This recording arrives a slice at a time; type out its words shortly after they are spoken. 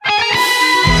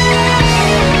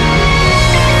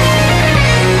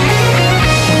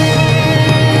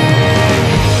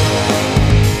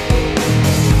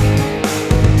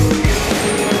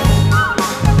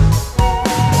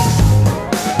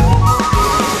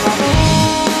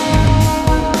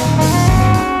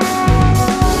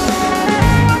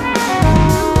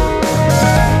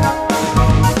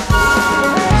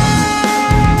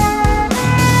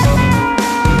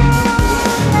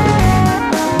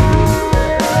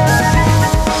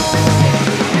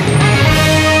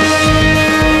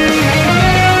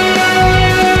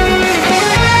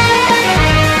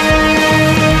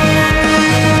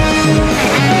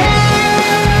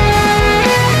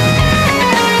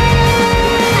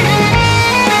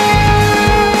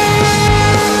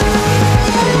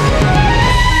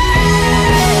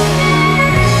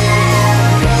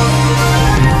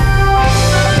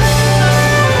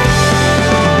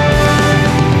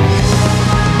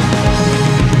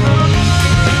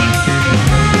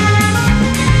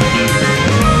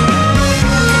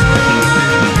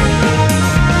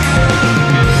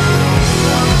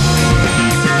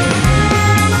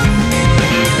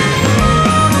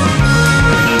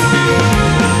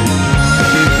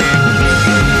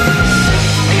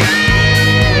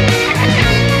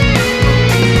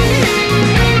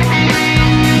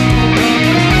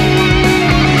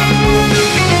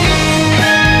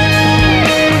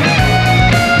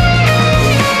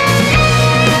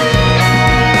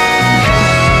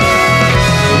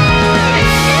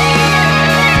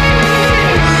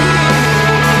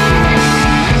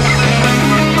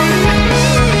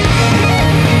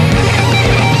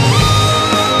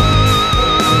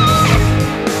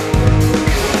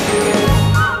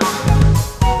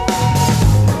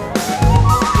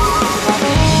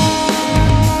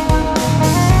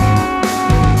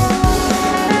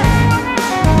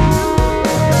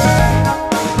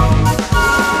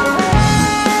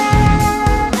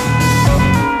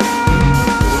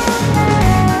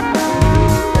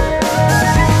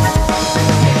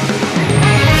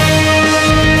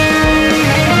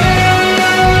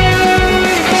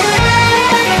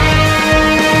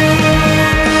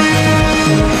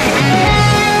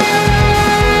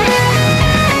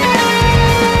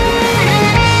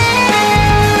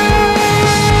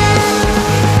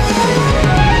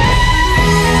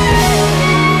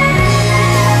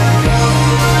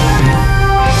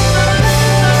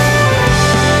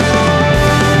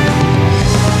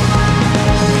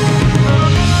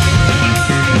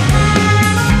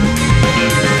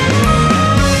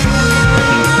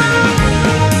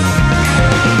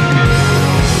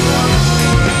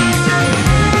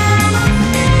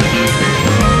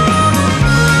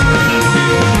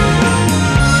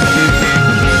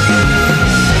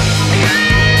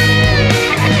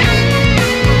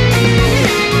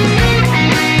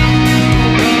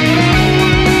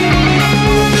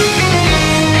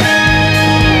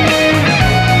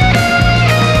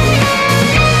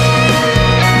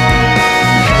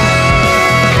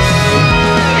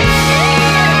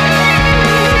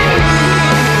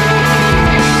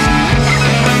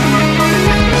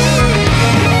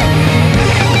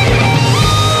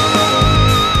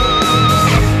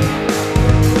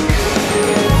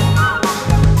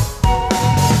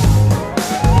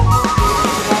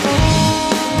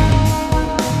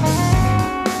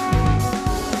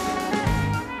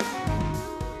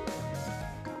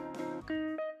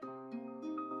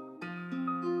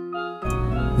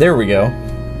There we go.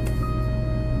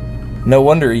 No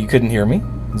wonder you couldn't hear me.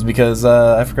 It's because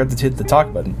I forgot to hit the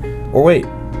talk button. Or wait.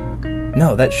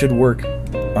 No, that should work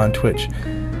on Twitch.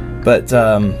 But,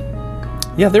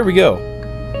 yeah, there we go.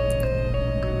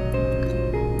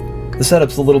 The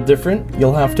setup's a little different.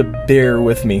 You'll have to bear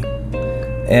with me.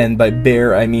 And by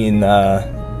bear, I mean,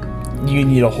 you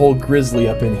need a whole grizzly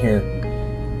up in here.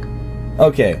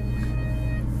 Okay.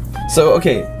 So,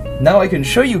 okay, now I can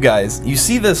show you guys. You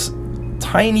see this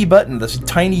tiny button, this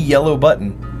tiny yellow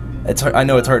button. I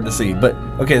know it's hard to see, but,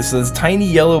 okay, so this tiny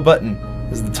yellow button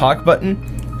is the talk button.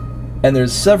 And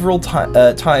there's several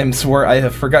times where I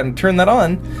have forgotten to turn that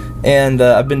on, and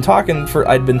I'd been talking for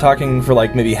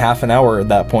like maybe half an hour at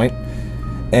that point,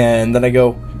 and then I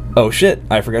go, oh shit,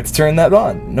 I forgot to turn that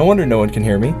on. No wonder no one can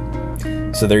hear me.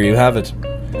 So there you have it.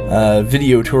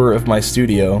 Video tour of my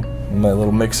studio, my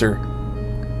little mixer.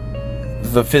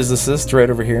 The physicist right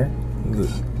over here.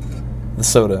 The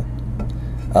soda.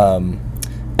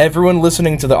 Everyone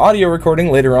listening to the audio recording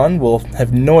later on will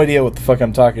have no idea what the fuck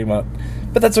I'm talking about.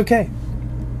 But that's okay.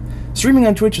 Streaming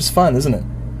on Twitch is fun, isn't it?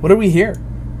 What are we here?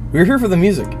 We're here for the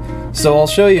music. So I'll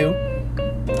show you.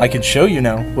 I can show you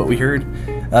now what we heard.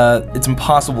 It's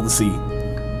impossible to see.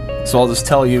 So I'll just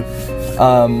tell you.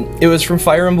 It was from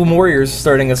Fire Emblem Warriors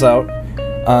starting us out.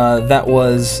 That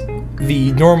was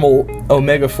the normal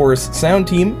Omega Force sound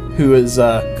team, who is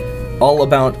all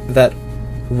about that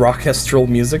rockestral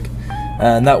music.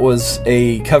 And that was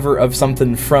a cover of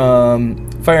something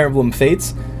from Fire Emblem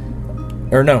Fates.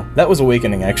 Or no, that was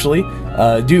Awakening, actually.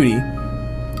 Duty.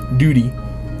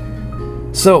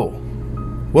 So,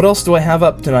 what else do I have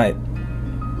up tonight?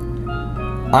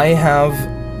 I have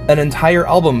an entire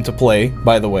album to play,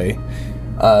 by the way.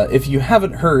 If you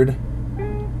haven't heard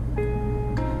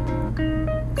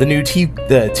the new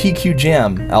the TQ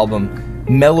Jam album,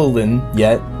 Mellowlin,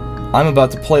 yet, I'm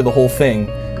about to play the whole thing.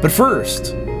 But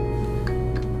first,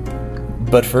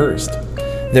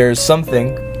 there's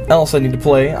something else I need to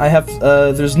play. I have,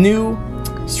 there's new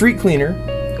Street Cleaner.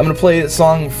 I'm gonna play a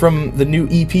song from the new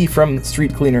EP from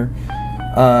Street Cleaner.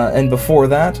 And before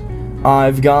that,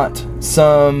 I've got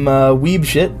some weeb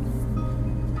shit.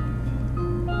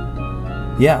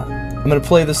 Yeah, I'm gonna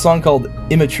play this song called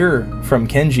Immature from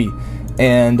Kenji.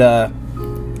 And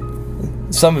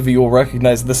some of you will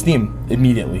recognize this theme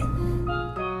immediately. 「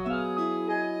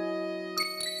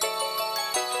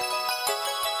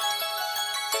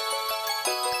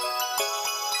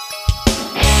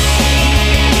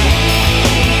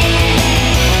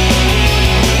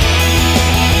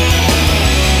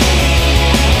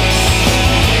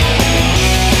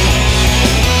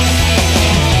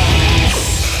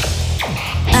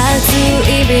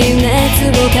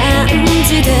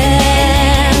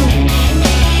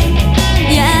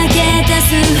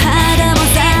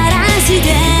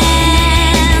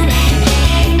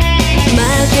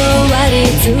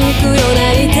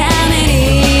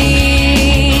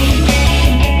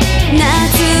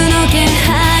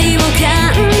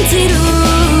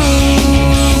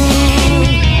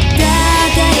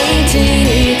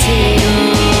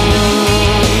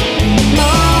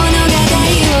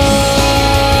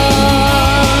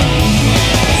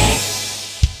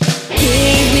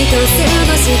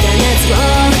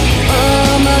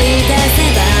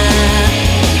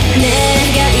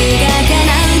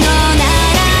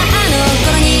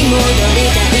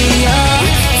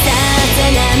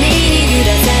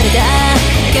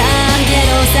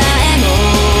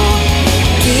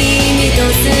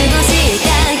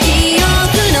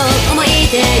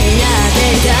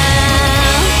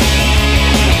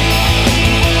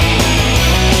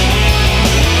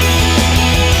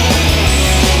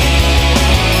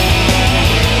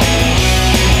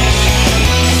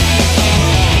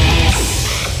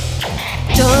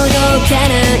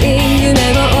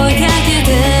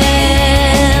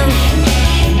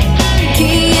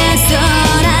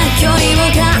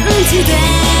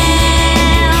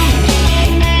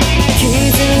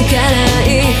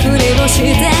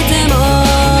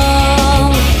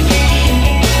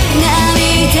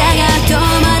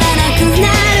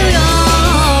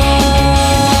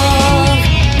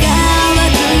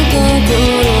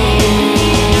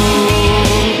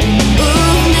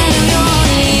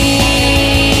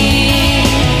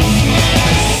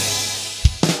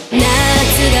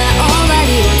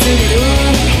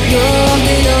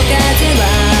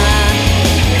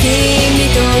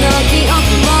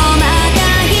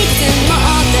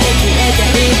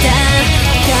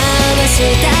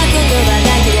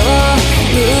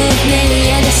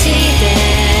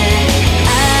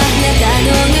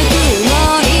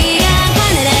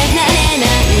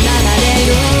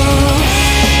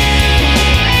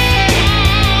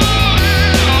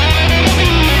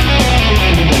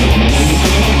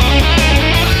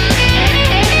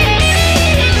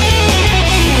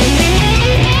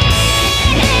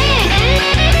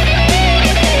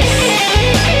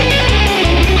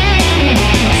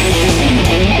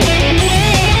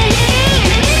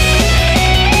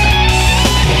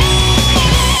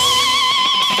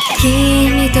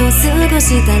君と過ご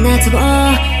した夏を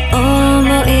思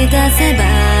い出せば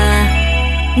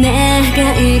願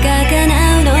いが叶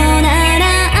うのなら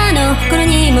あの頃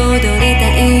に戻りた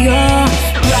いよ。忘れ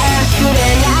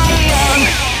ないよ。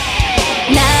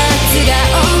夏が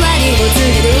終わりを告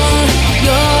げる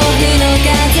夜の風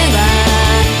は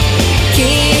君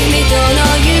との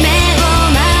夢を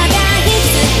まだ一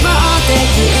つ持って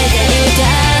消えていた。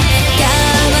交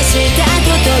わした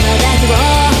言葉だけを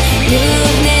胸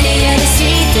に宿し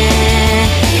て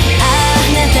あ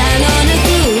なたのぬく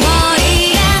もり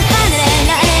が離れ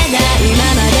られないま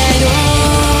までよ。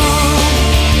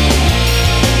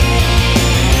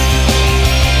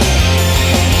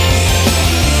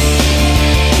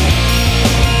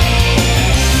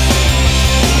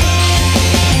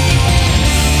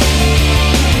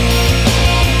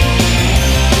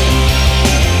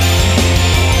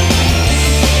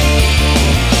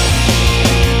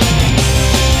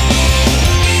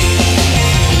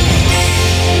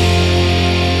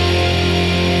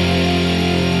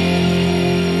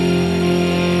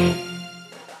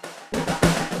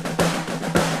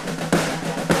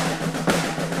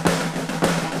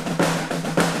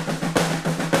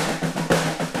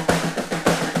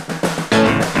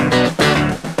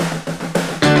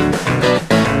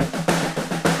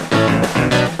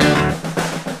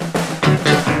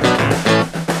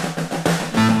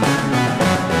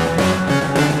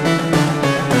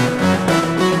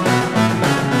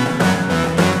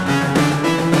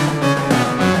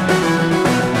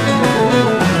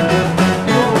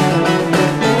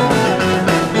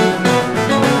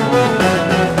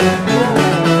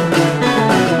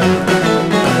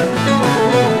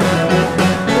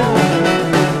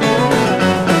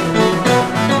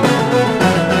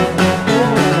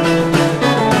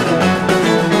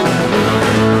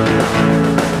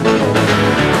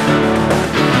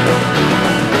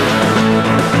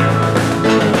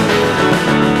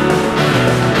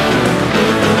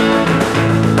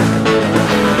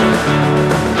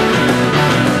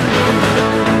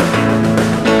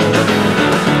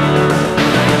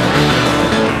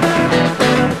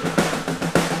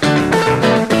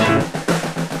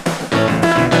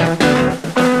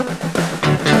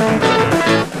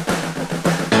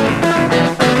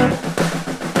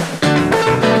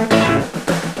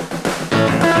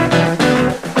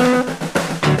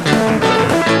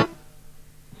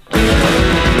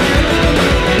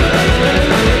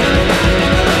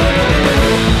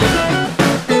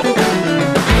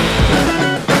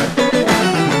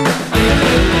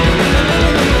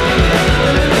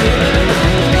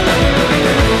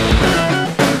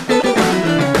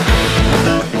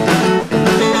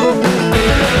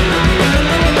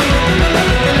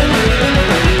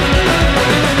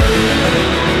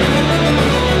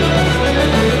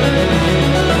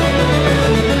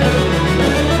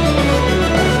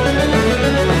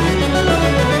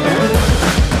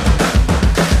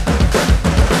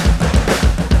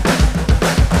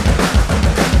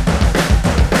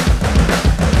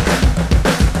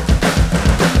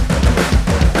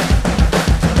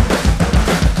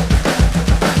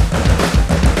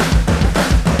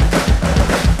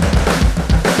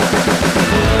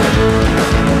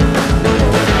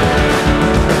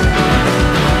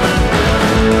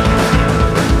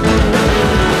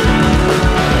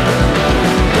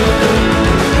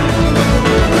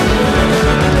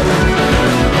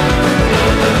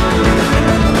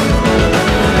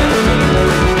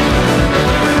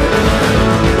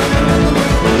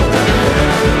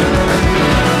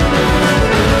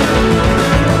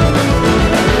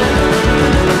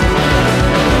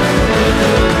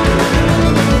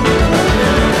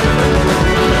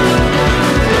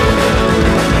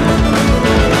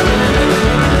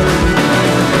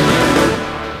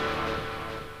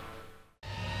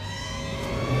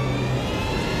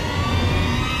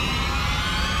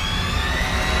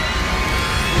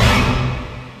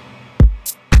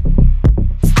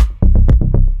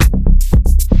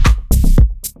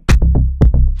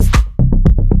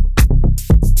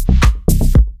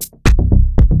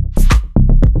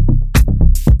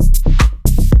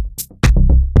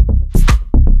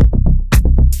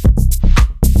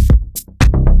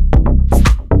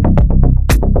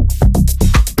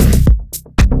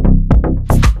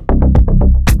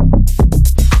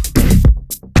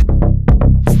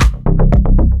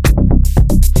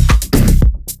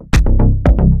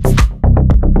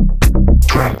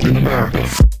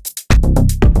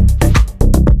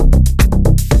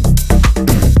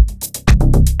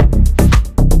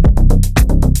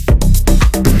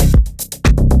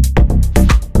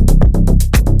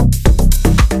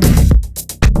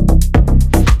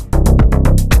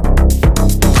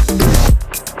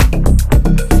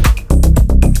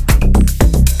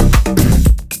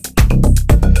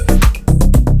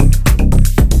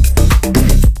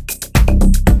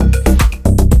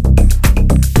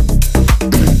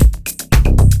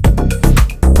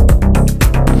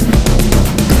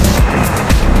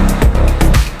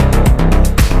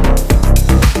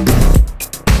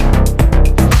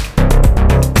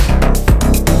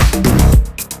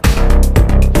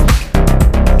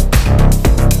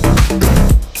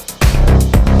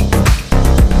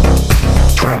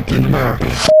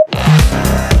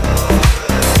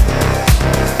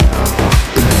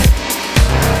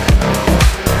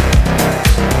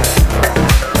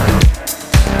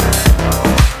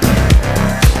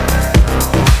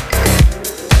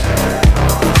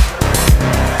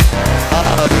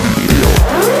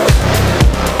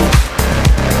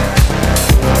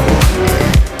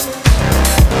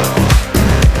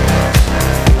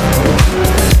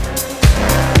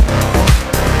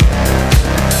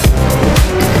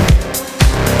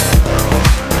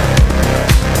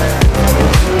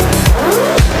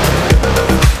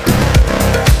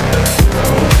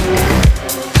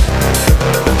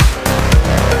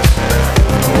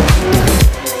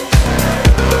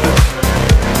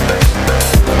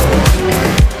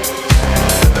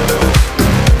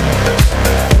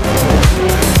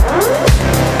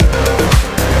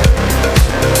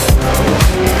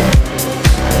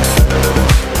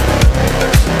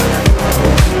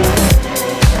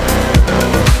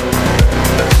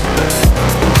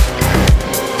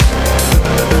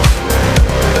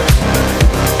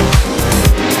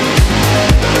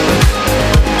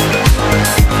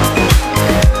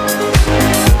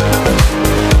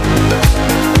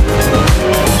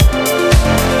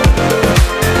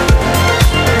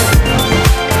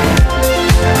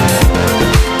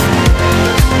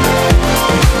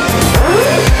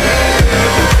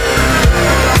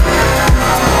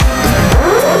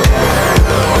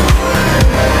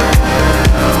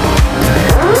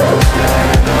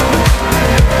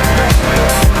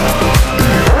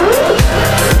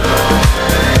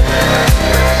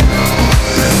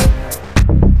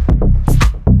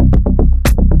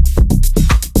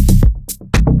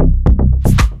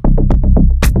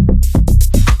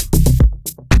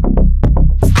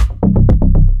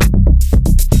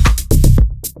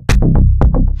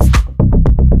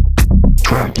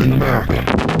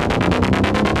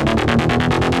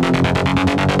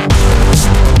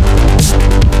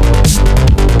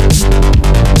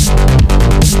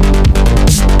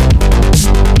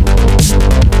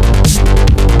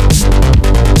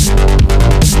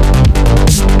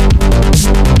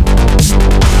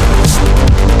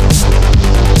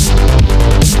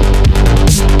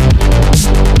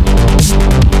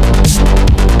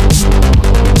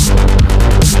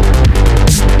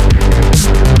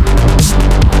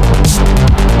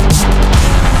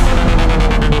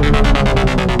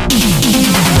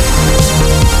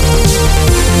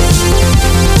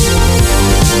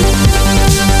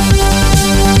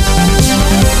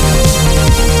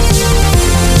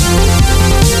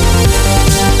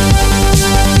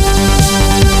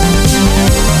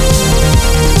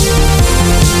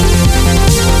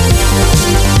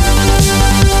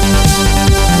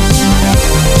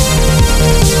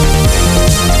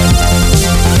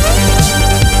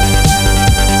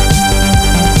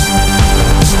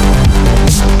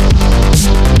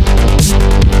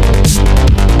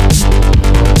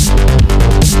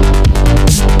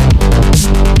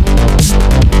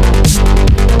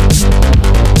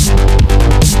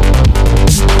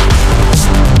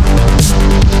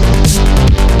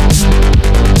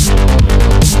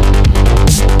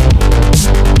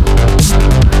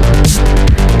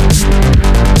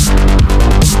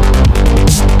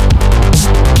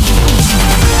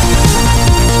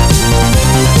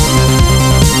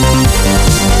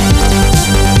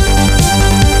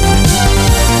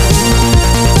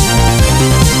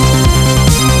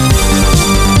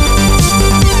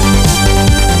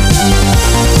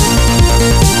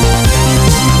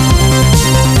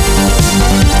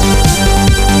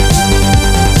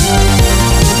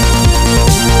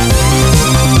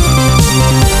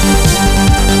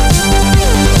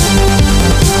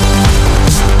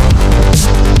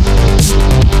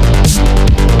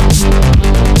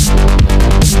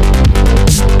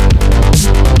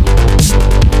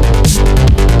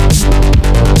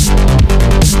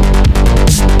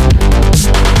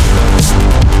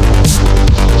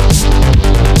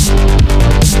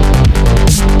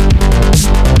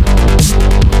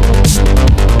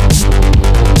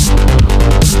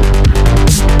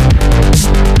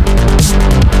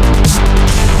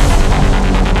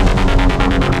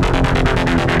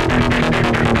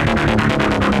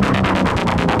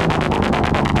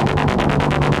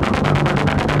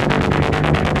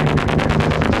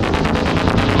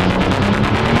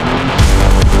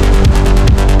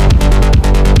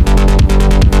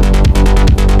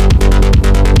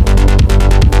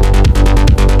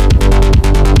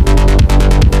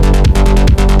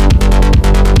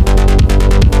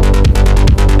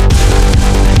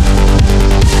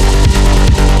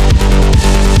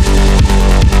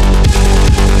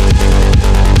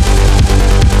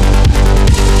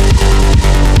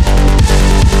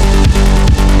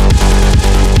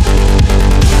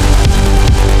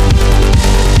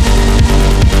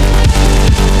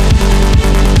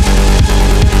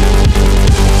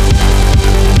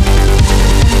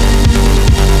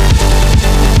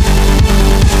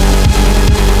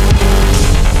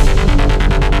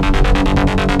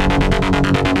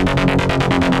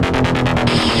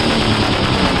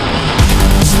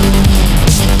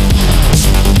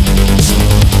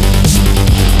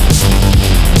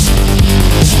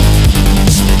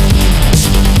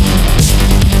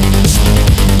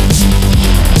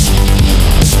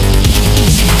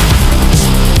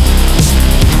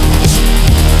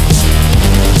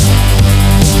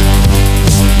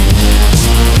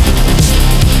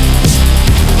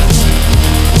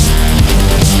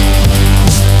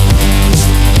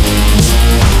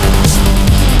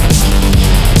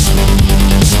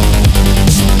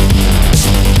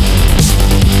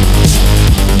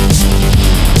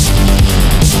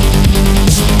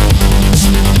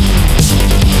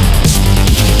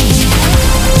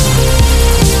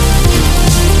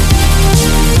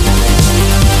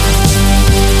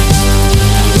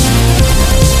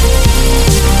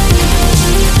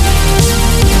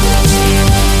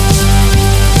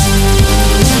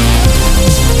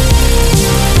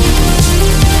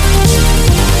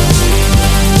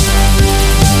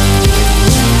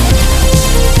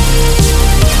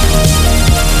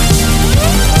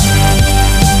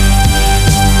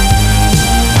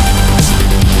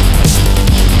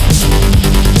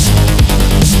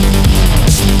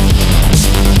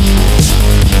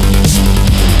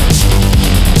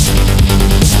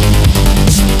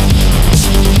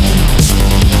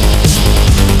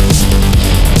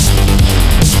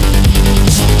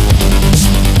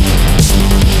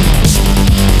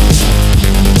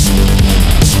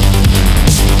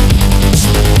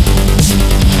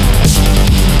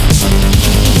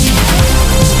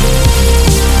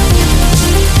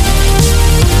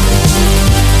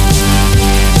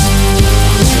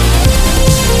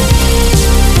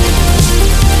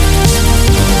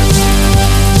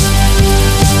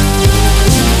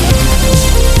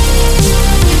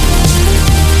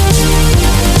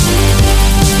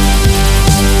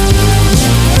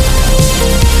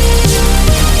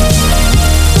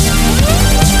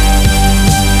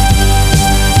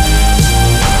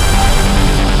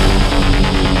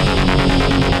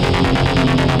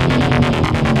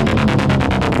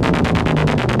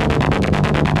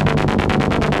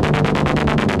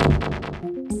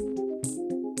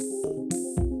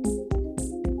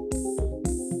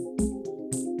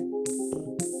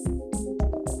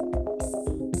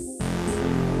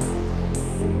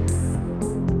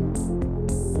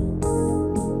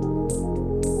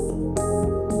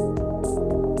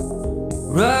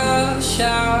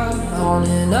on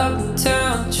an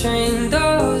uptown train,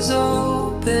 doors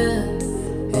open.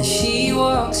 As she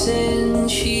walks in,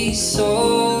 she's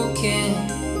soaking.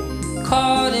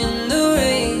 Caught in the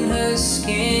rain, her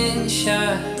skin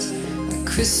shines like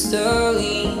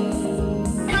crystalline.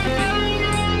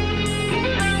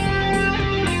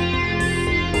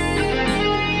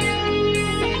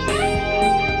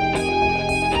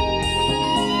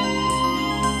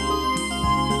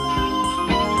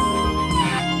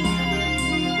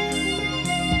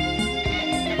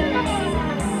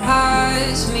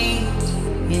 Eyes meet,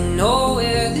 you know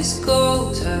where this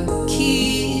goes. Her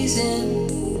keys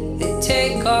in, they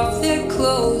take off their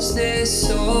clothes, they're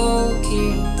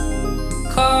soaking.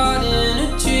 Caught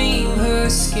in a dream, her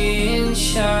skin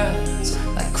shines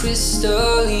like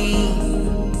crystalline.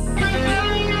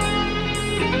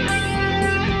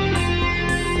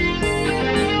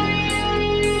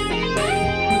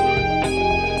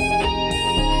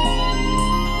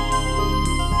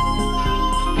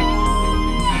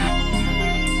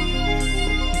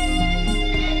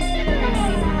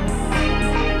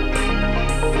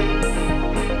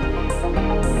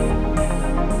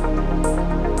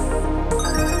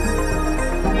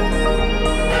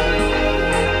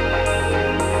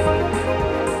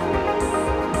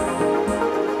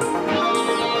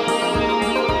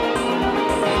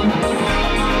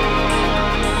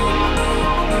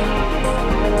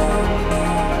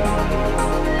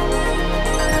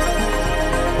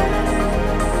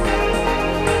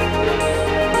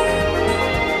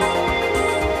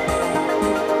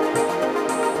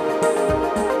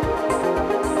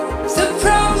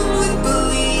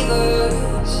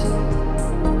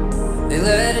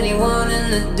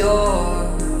 The door.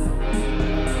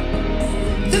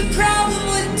 The problem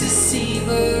with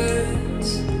deceivers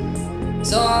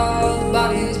is all the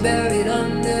bodies buried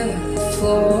under the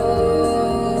floorboards.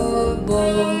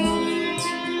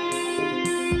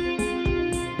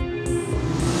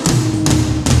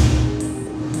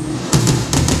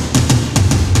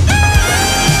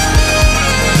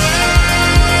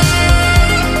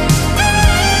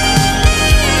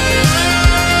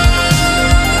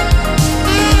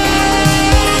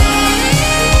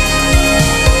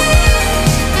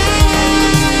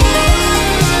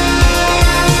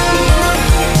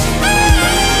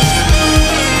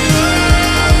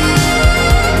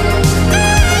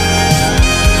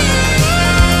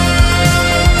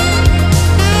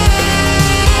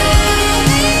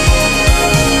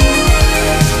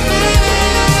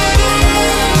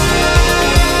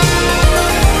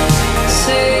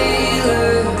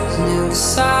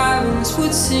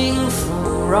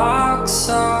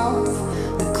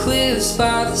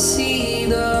 By the sea,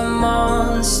 the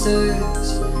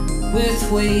monsters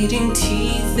with waiting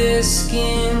teeth, their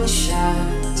skin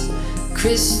shines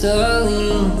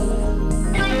crystalline.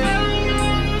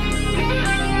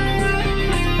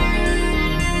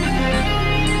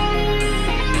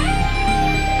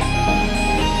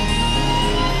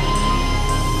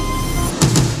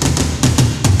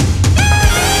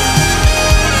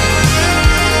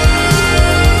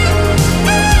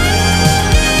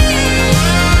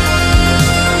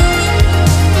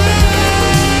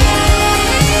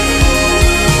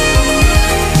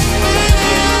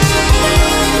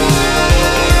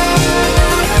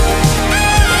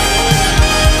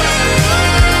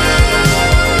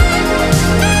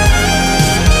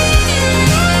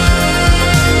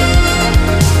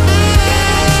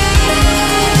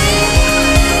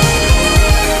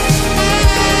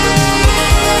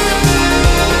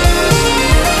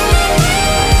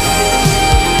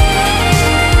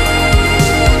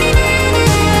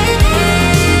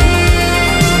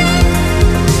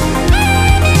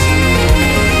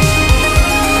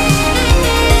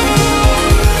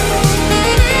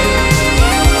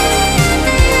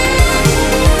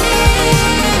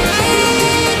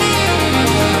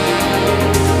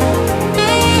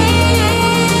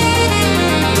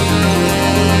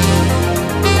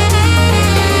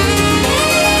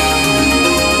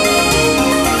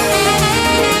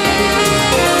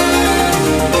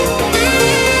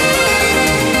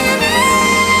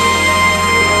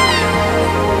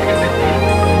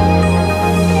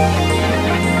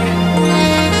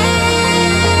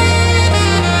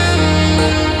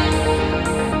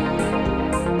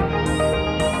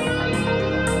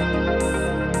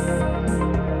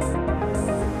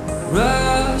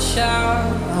 Rush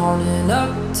out on an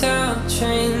uptown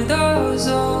train, doors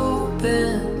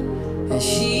open. As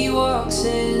she walks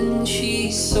in,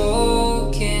 she's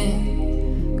soaking.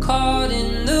 Caught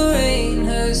in the rain,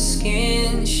 her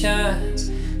skin shines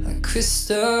like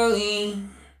crystalline.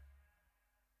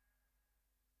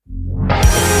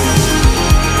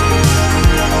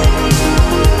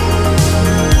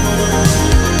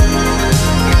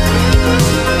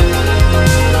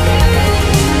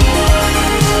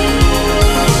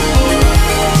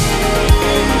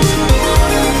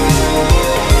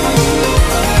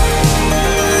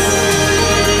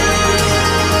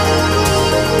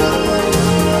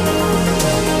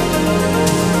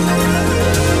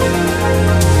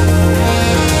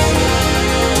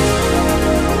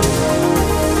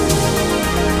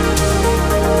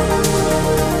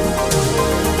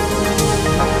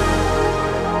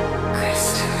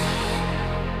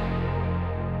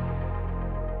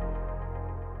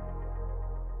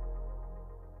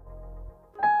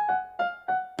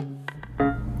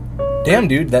 Damn,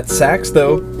 dude, that sax,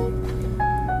 though.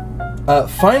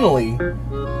 Finally,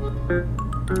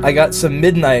 I got some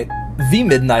Midnight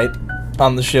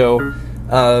on the show.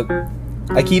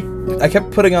 I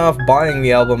kept putting off buying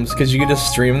the albums because you could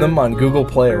just stream them on Google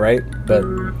Play, right? But,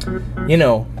 you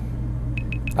know,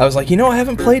 I was like, I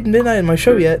haven't played Midnight in my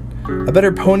show yet. I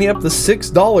better pony up the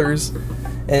 $6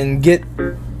 and get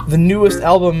the newest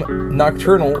album,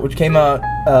 Nocturnal, which came out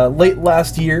late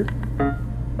last year.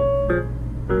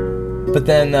 But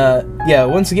then,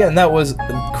 once again, that was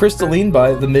Crystalline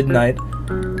by The Midnight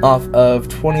off of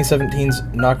 2017's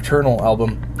Nocturnal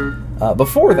album.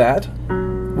 Before that,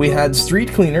 we had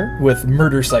Street Cleaner with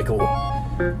Murder Cycle,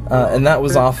 and that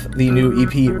was off the new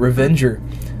EP Revenger.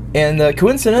 And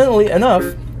coincidentally enough,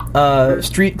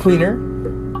 Street Cleaner,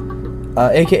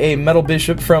 aka Metal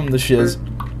Bishop from The Shiz,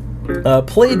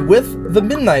 played with The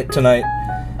Midnight tonight.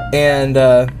 And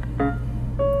The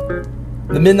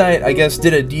Midnight, I guess,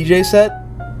 did a DJ set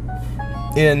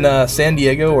in San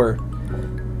Diego or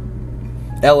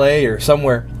LA or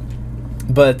somewhere.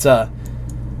 But,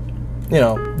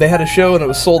 they had a show and it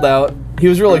was sold out. He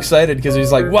was real excited because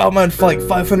he's like, wow, man, like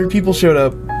 500 people showed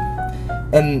up.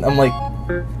 And I'm like,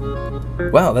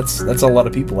 wow, that's a lot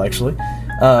of people, actually.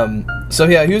 So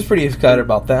yeah, he was pretty excited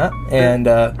about that. And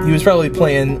he was probably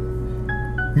playing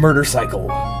Murder Cycle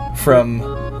from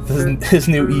his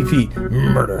new EP,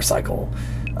 Murder Cycle.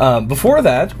 Before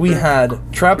that, we had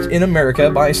Trapped in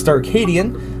America by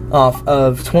Starcadian off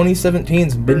of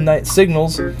 2017's Midnight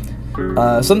Signals.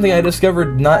 Something I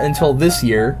discovered not until this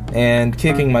year, and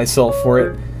kicking myself for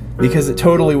it, because it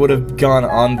totally would have gone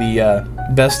on the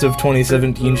Best of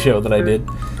 2017 show that I did.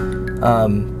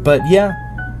 But yeah,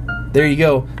 there you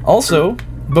go. Also,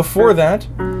 before that,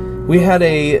 we had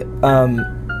a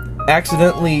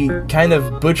accidentally kind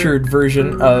of butchered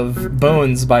version of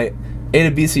Bones by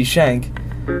Ada BC Shank.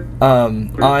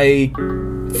 I,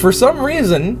 for some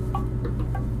reason,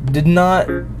 did not...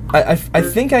 I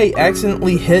think I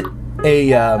accidentally hit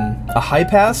a high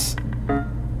pass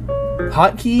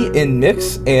hotkey in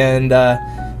mix, and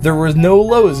there was no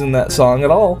lows in that song at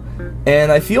all,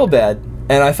 and I feel bad,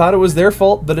 and I thought it was their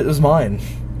fault, but it was mine.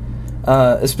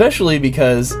 Especially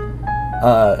because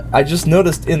I just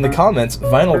noticed in the comments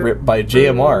Vinyl Rip by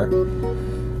JMR.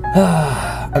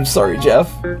 I'm sorry,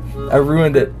 Jeff. I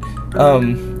ruined it.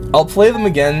 I'll play them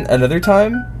again another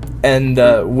time, and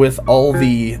with all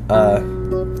the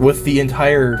with the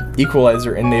entire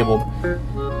equalizer enabled.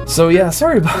 So yeah,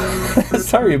 sorry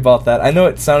about that. I know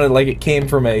it sounded like it came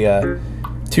from a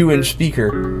 2-inch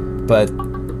speaker, but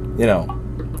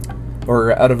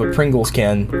or out of a Pringles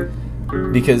can,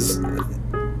 because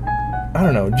I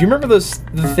don't know. Do you remember the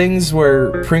things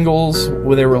where Pringles,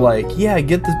 where they were like, yeah,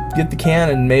 get the can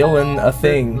and mail in a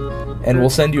thing, and we'll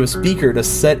send you a speaker to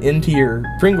set into your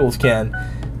Pringles can,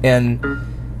 and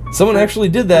someone actually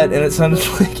did that, and it sounded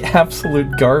like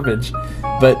absolute garbage.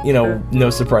 But, no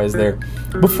surprise there.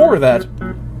 Before that,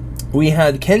 we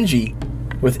had Kenji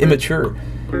with Immature.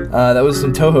 That was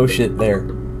some Toho shit there.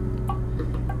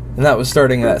 And that was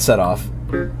starting that set off.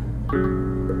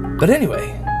 But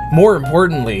anyway, more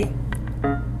importantly,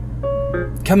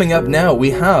 coming up now, we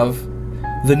have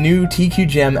the new TQ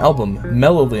Jam album,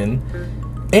 Melolin,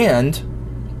 and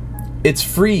it's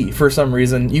free for some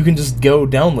reason. You can just go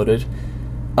download it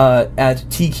at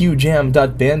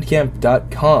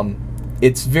tqjam.bandcamp.com.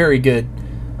 It's very good.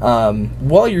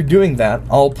 While you're doing that,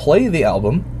 I'll play the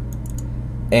album,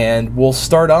 and we'll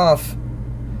start off.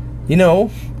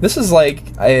 This is like,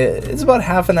 it's about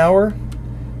half an hour.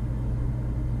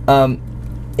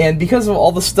 And because of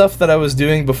all the stuff that I was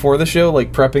doing before the show,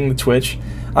 like prepping the Twitch,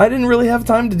 I didn't really have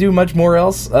time to do much more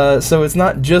else. So it's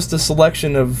not just a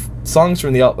selection of songs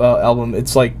from the album,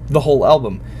 it's like the whole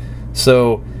album.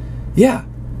 So, yeah,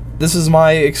 this is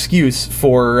my excuse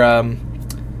for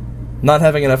not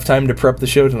having enough time to prep the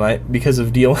show tonight because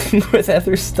of dealing with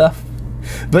other stuff.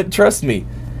 But trust me,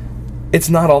 it's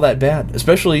not all that bad,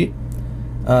 especially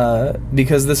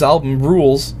because this album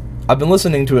rules. I've been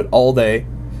listening to it all day.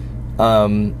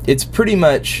 It's pretty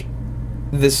much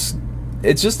this...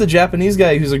 It's just the Japanese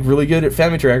guy who's like really good at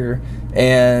FamiTracker,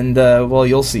 and well,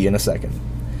 you'll see in a second.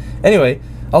 Anyway,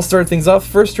 I'll start things off.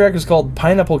 First track is called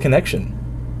Pineapple Connection,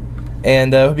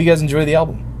 and hope you guys enjoy the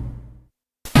album.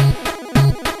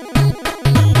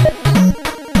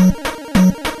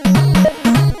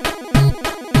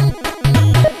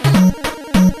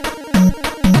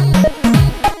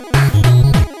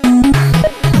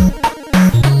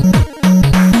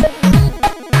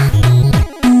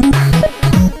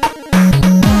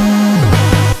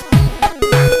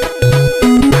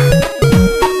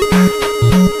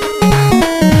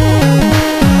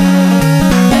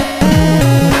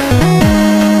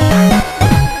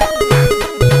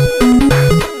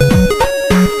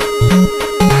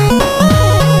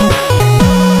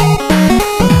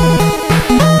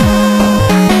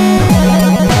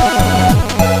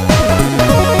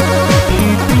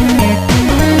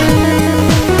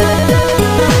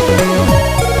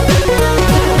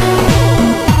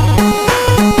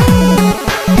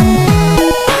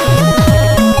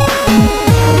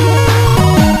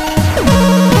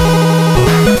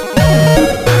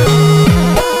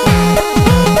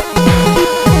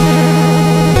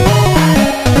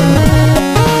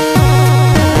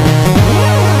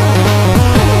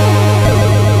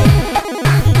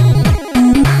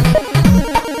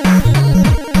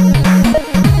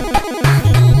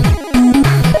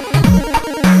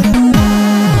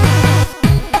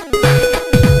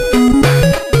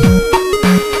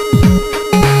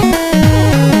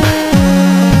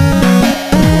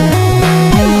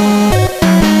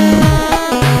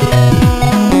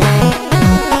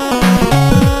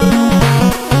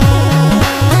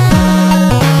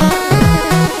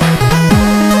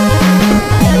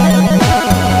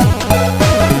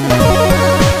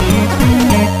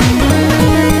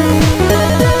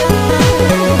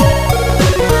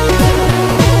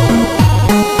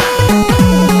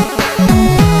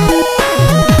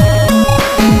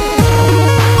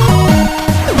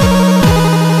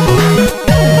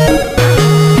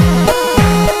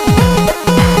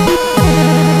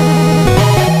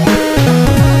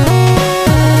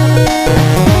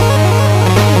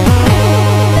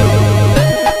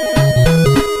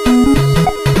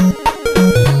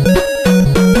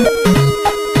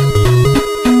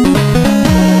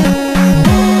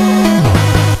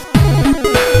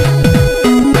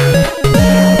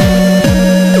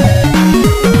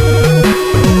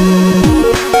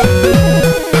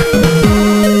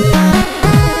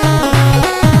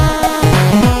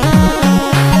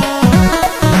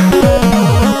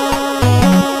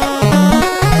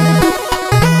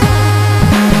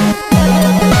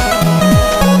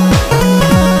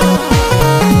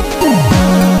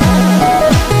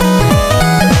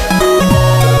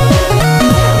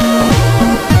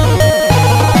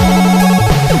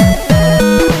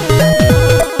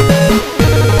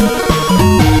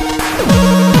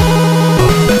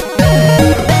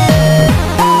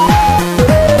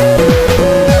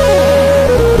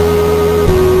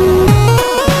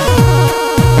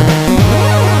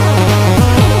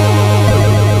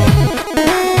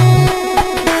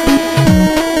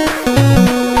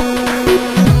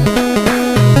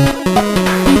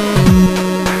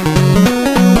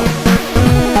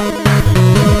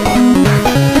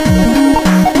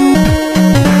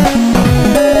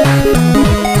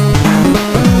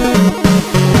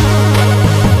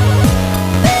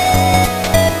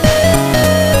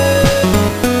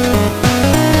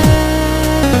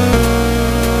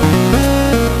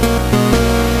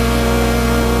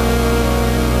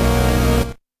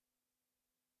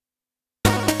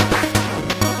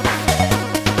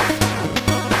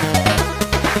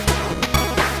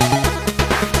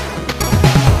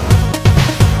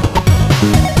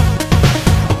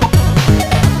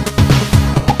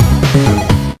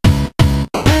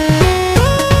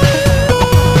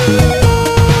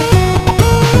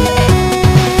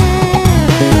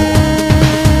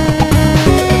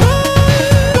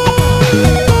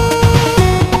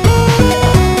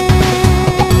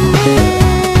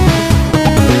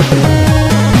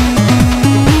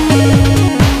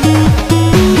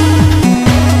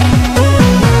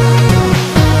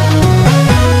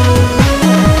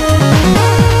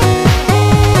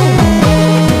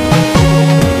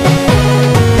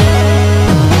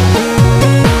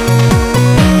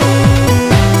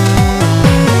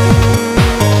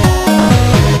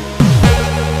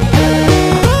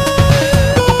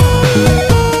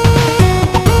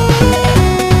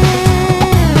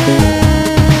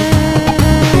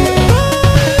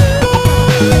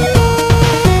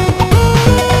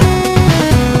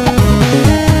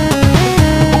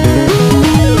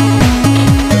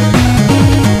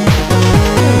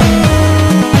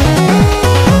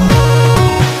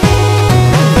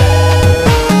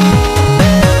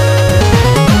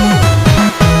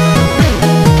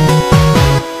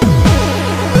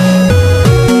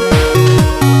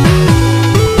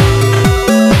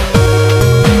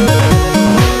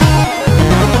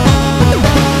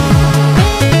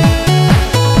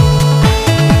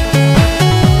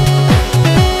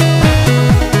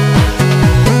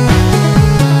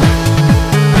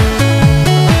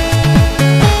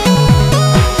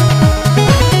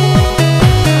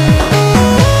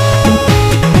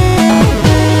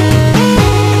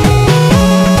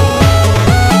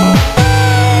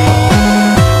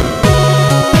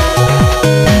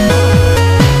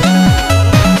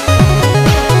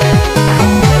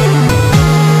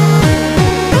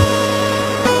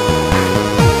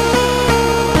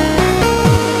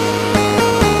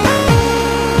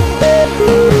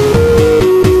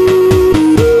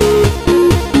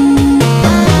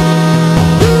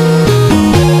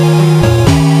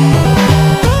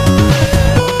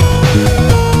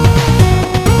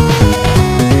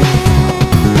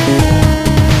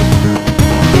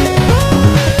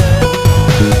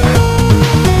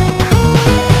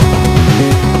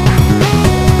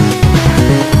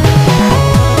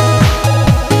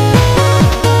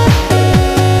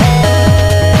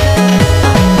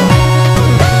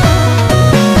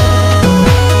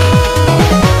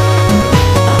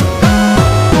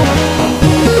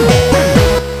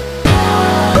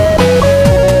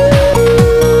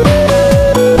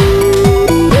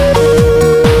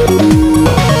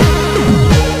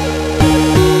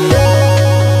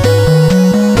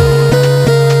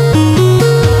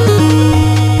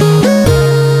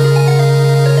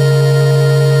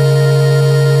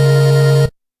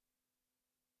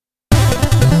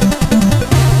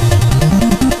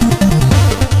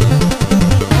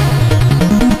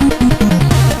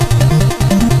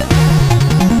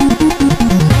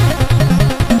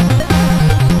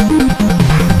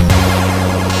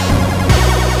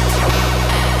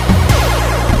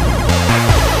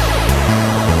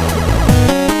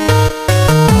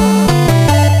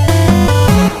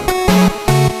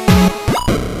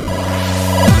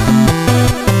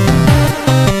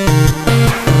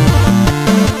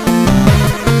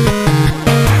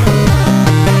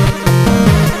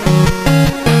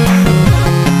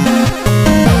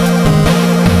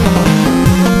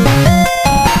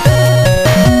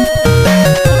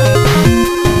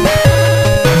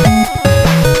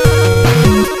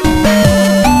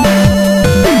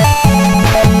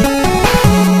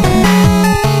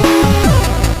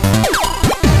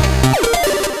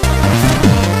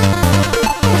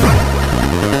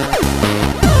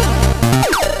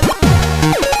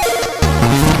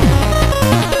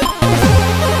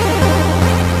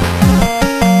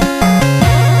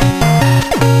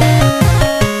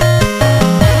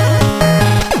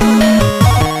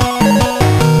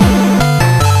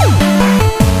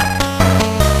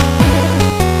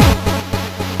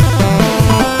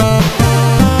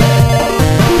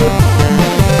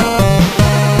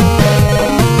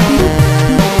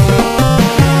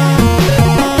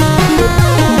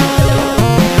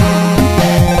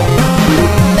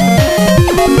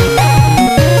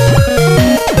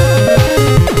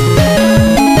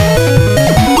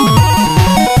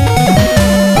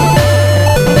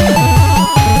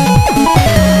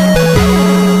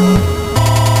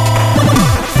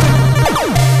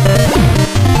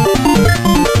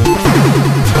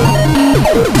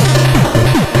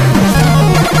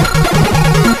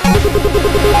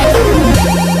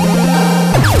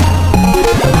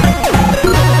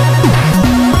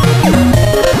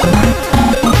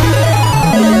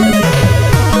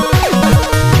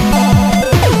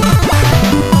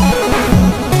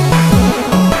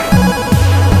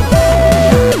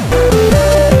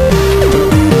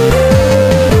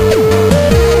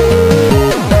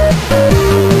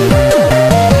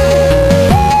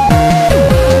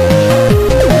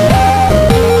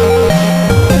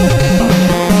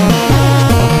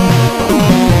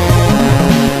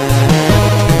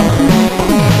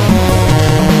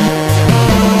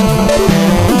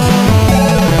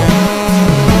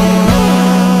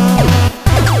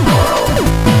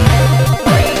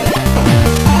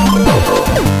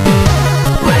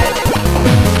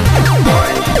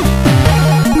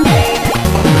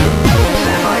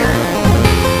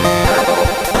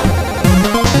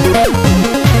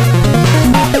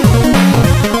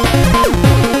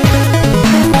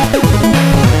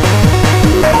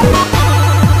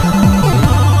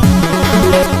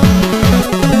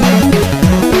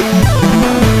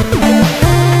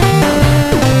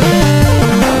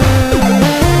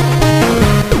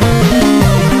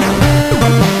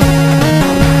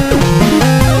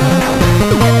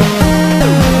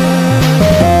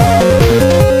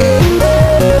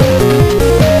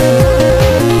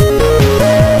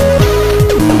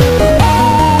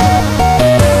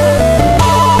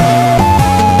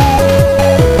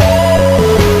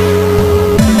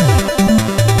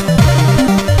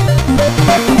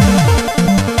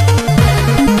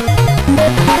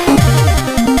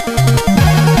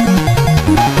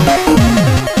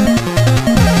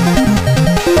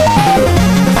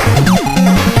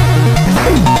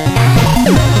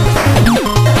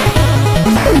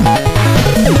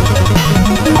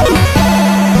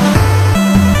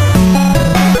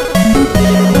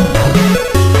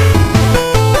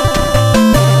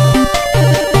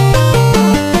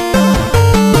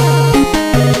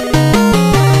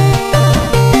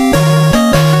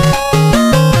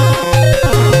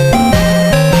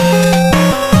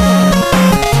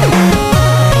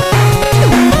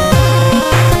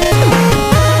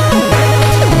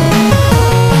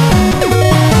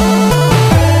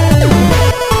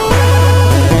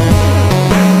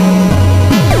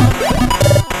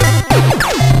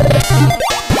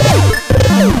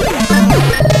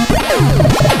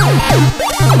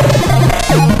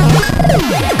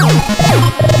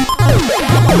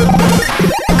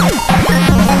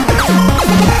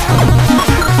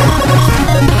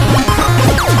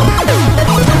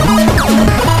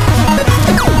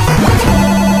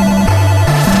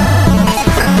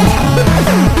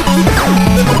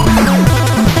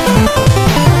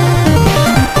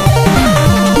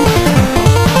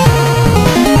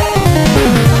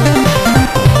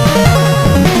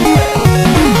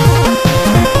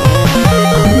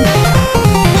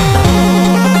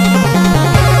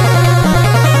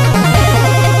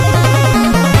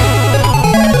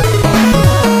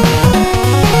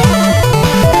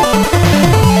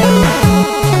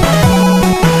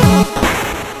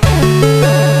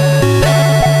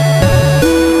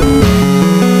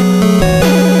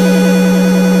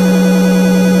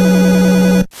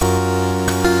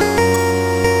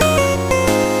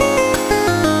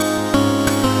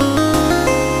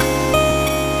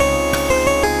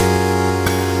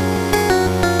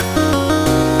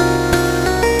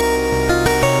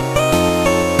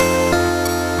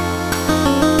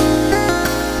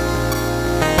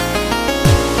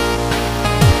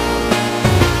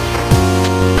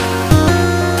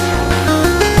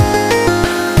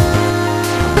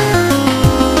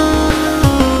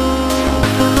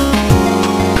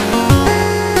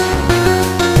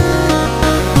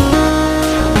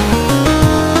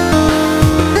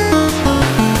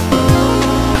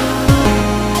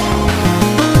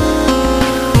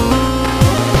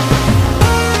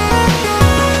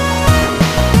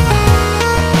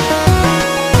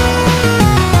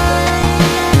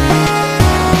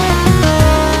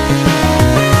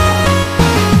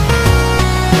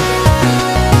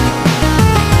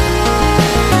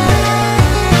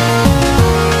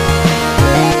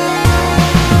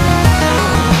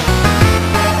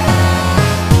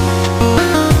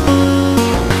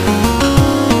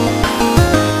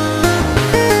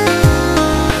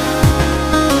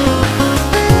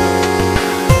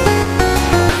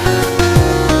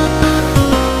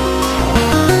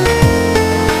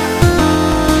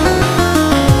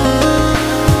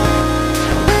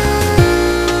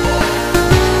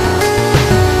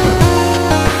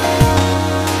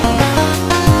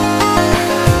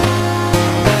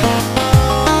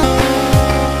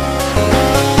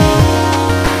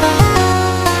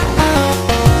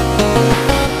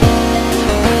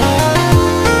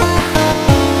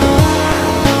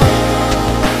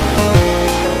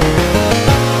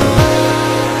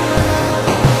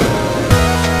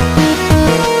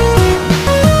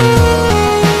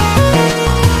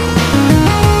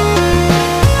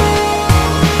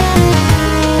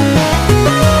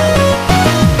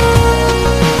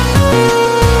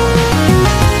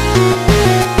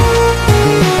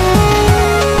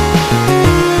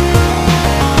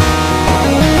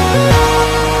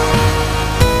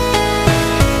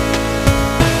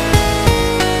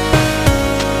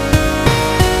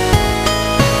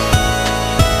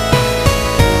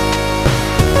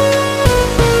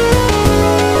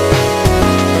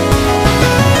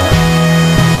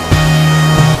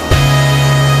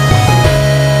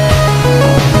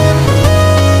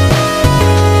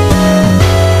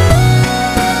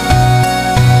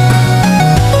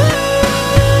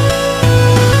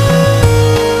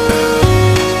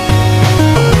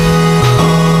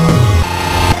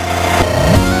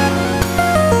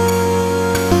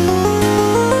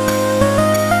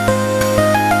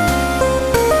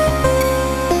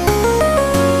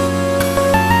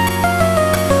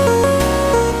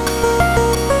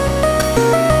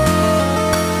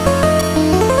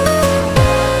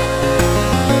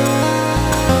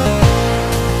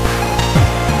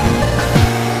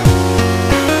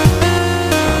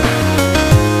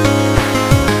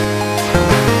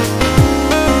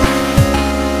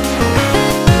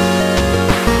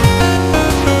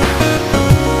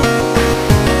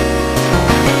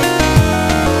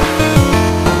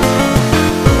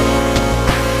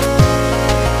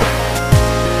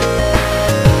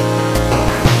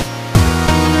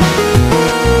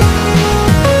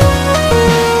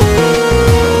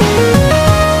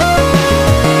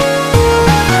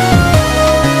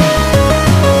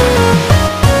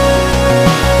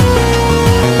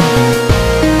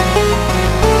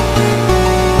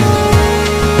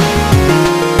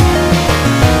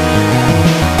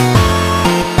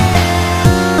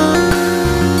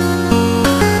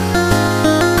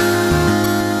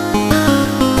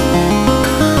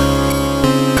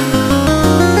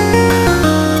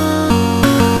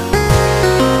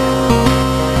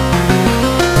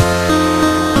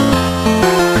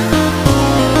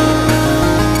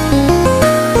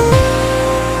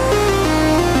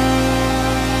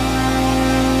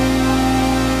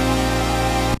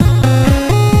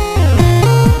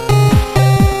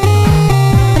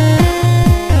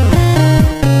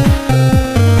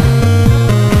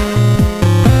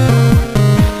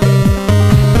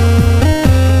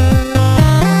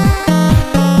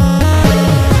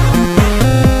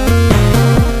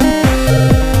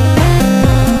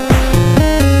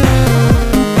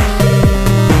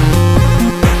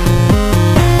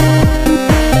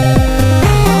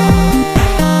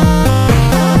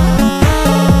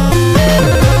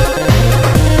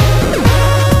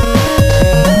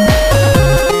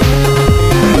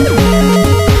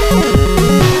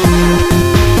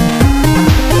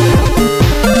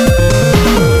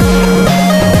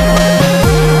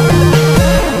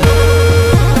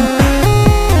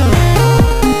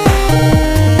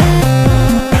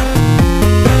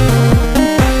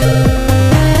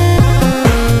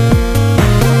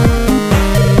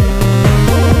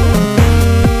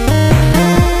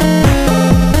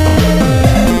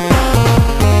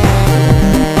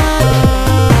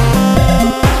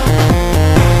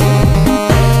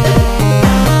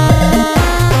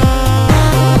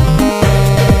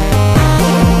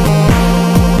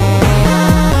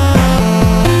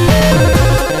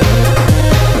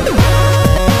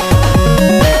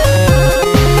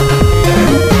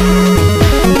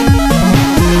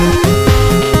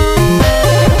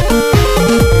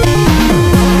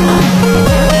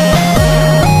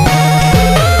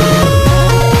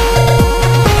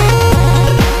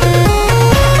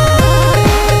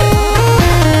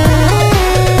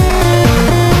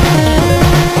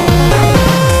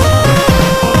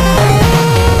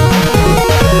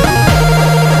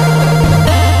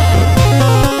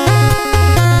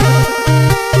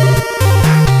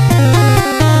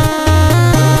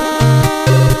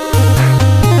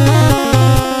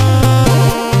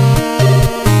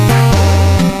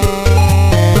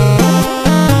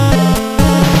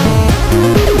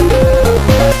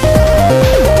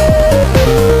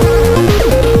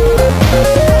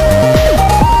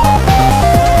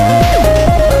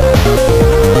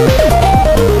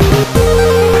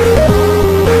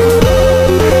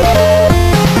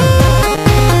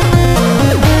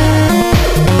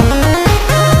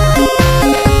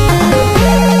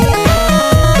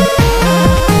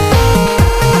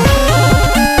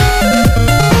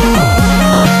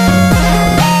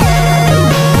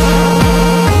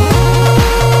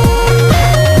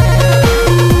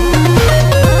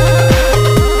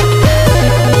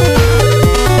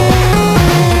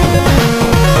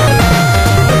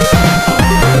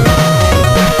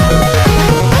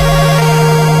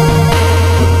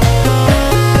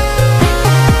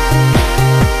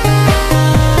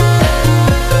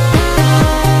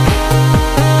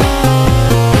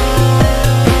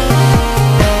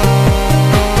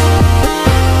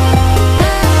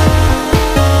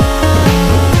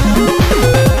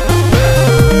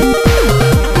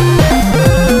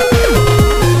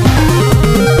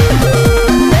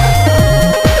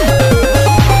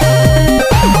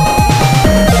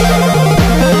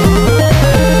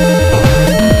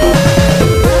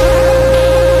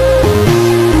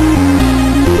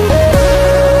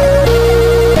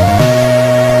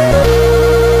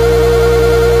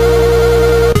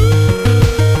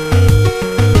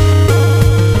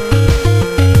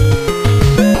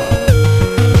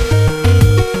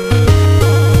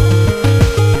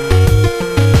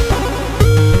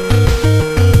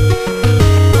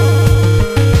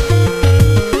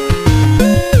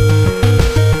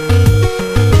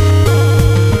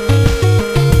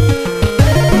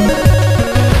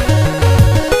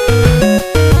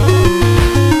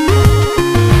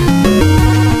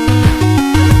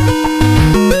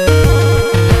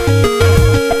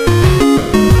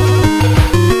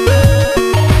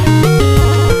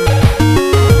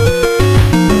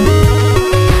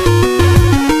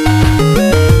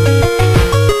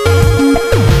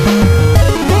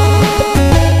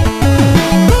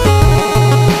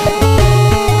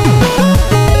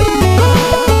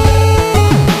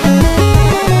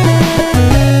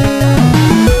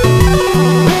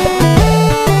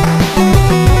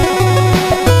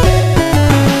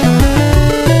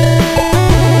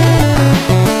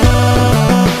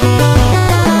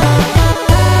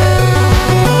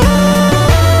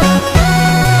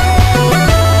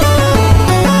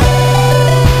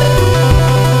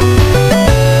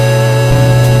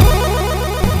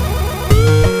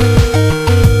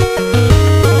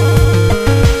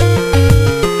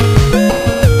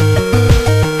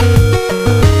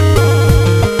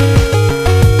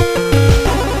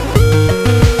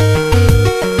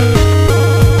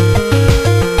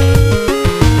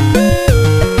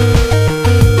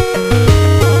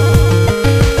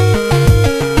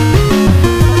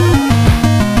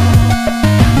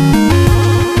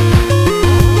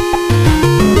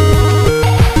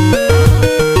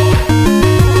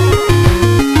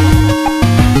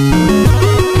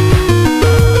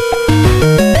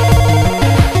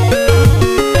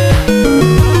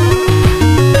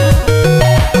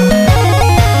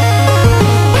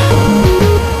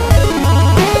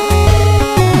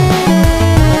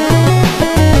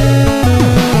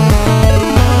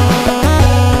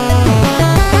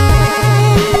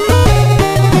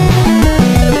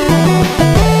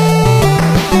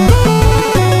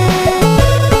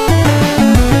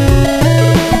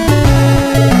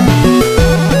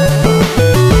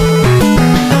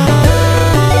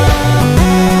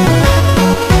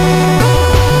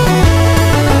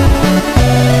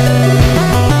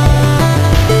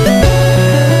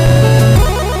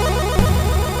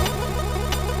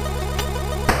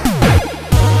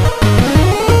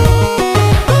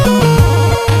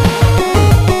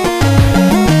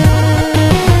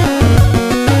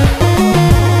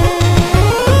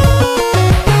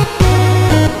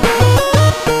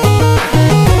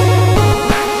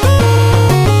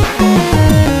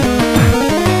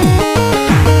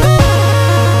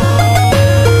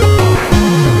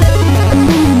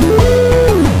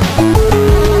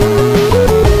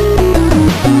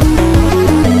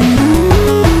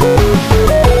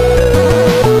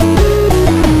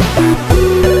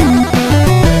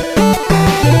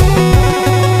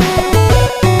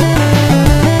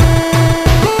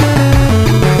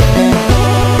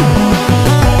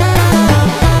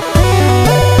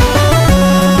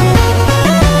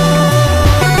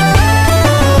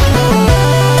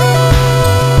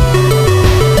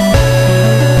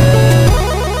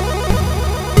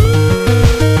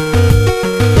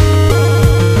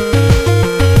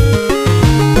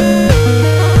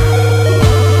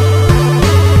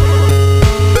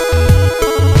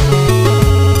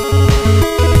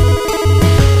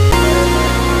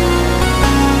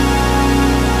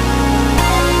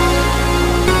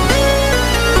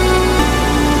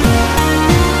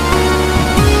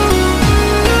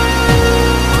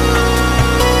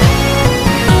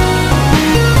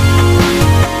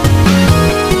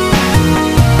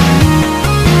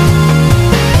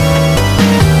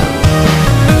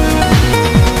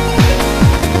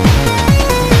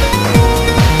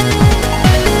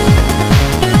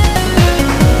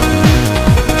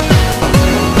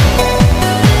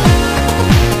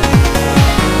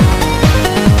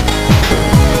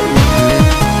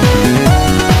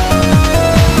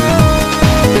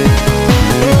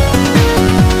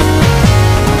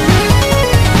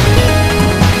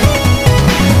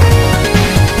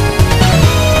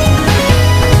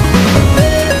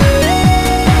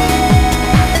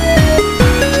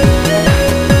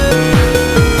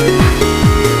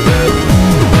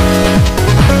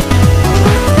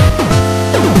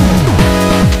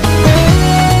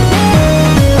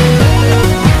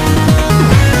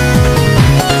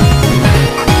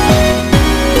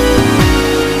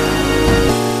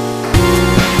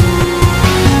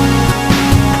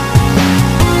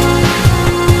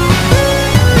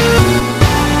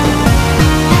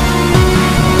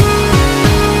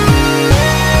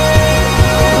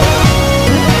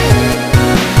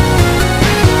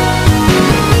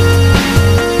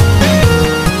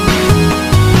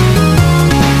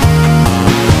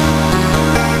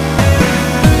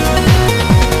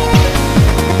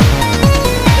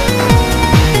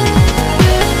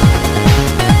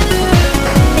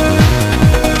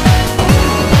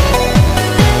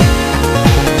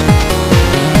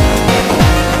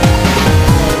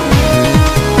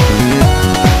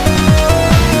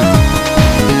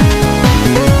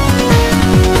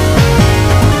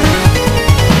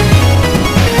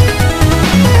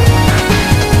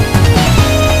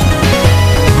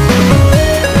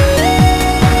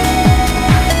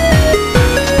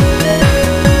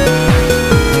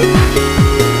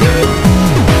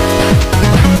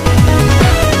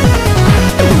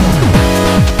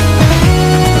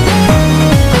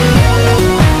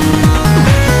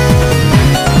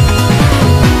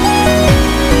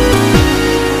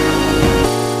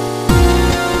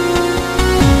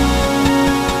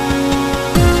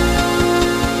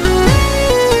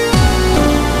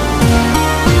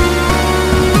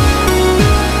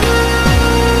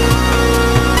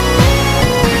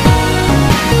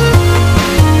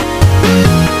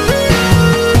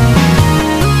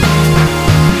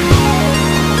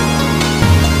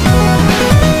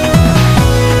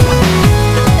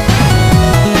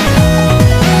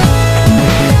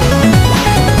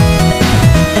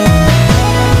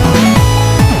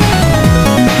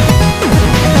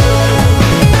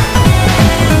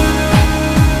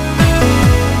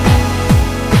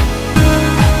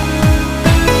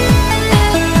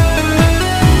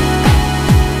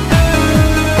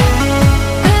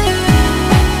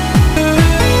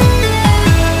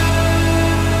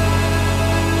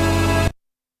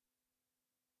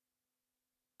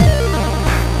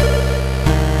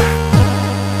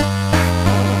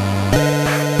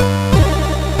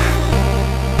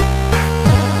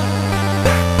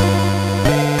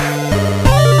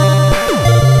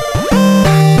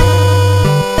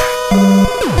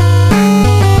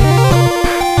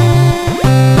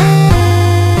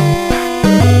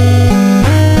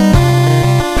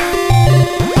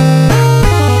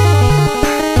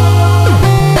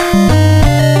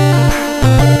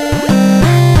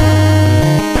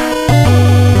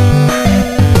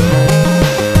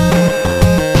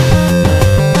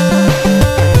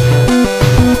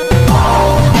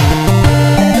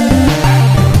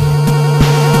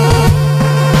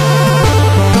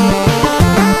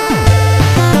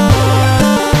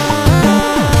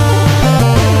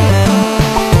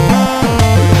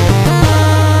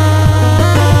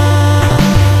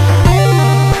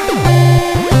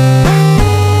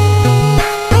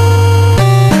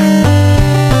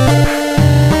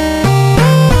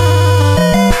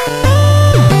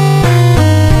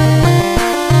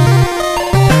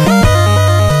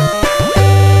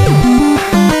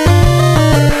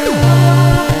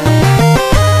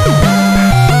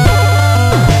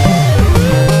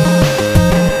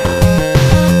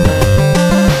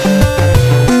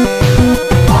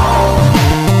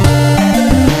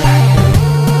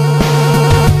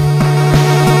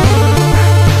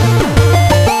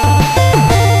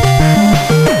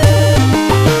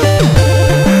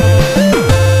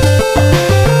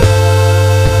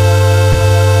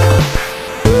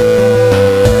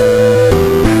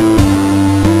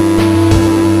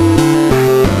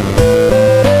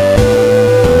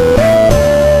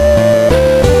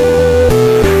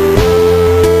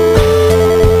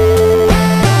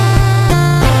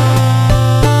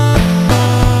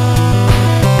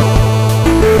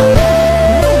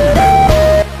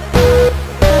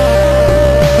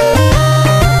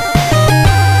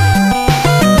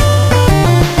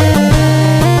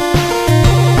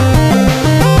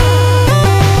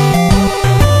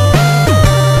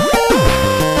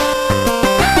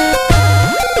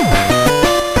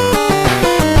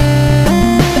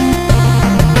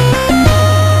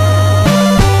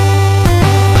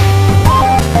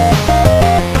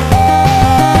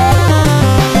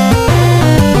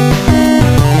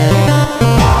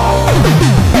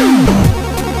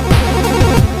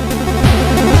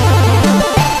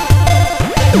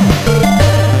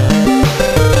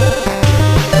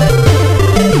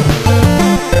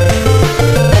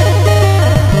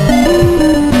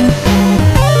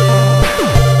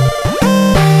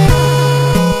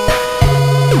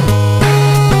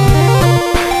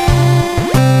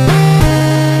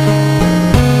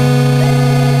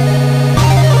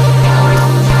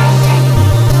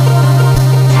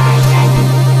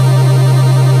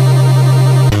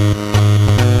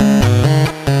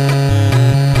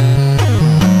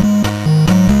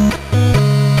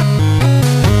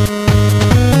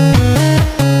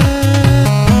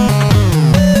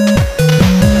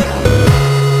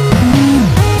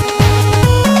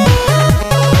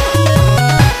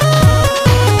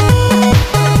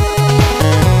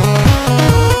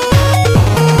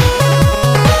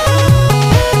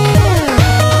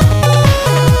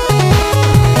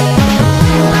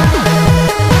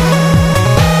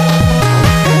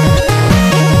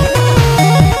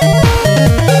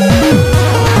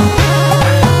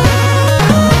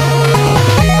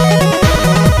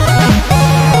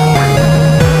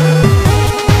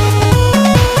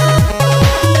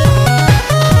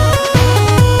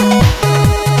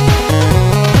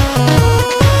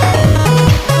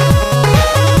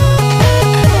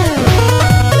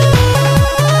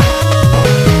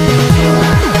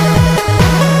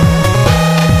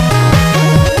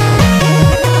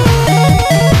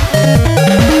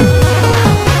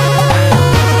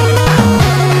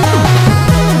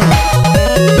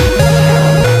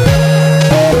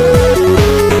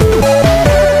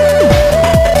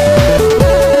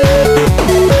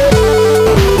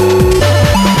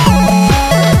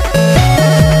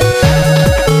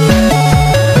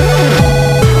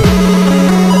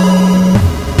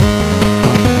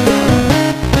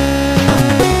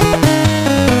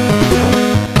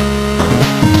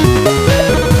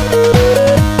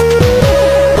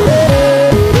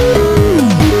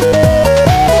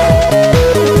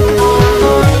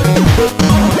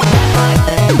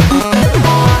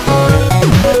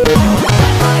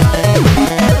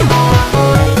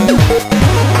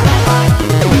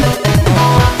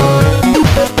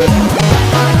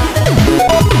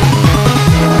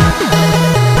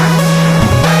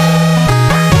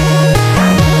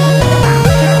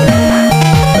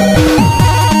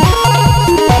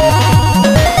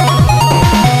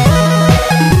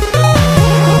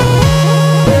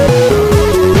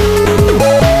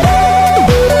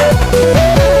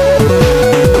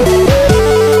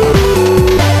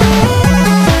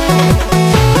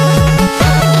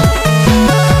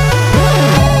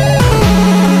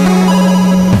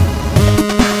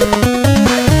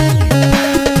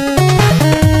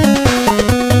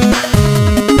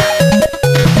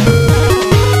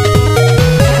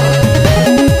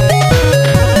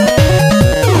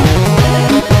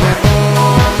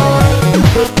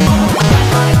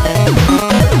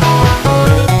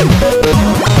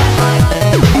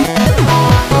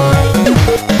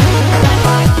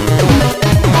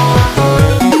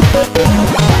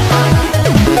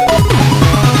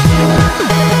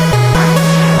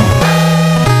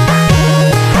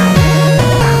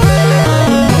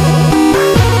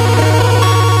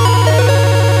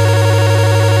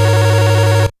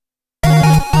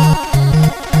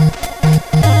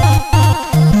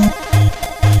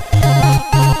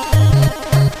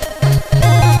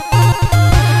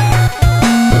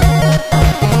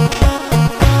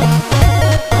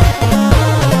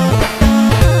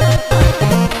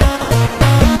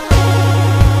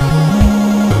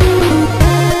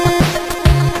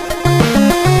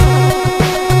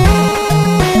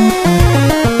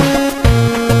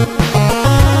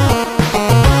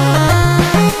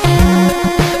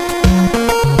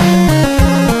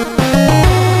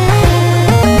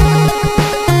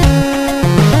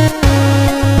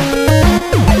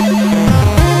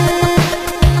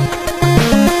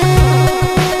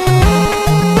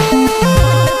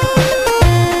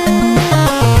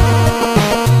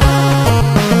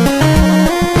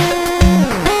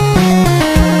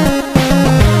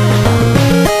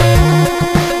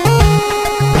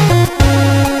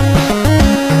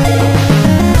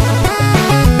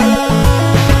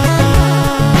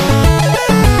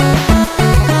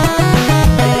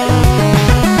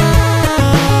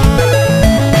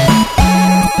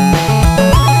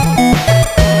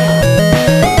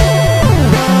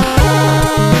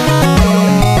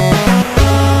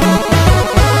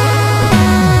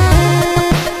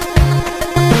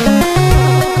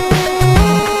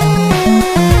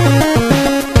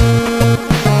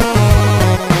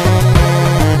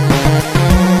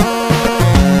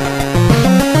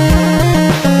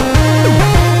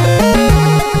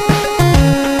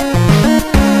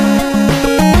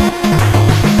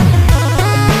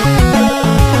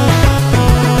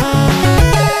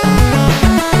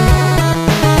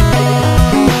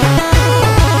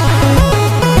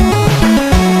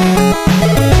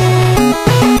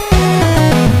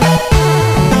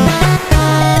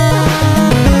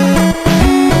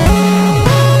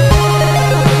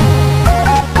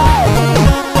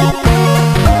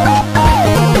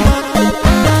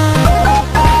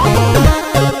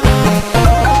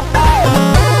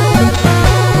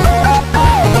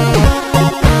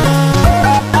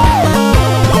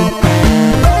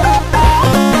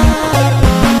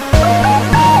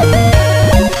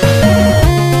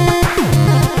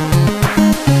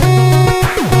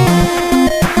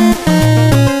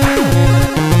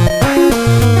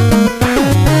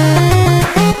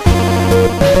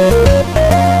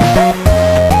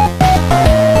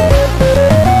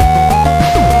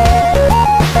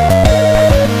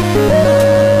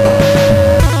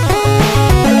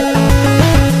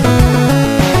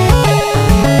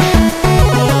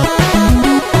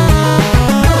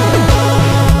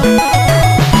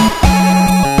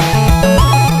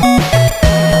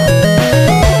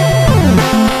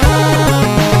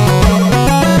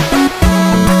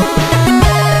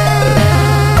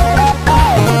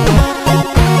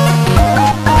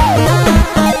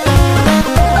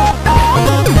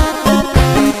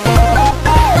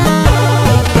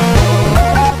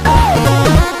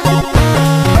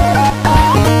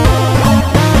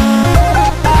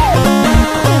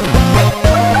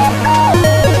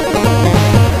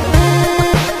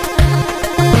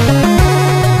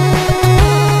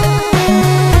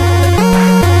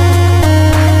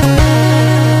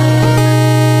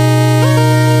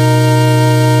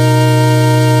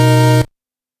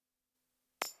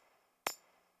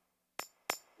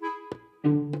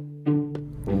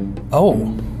 Oh.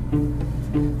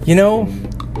 You know,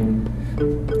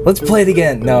 let's play it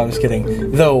again. No, I'm just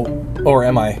kidding. Though, or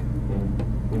am I?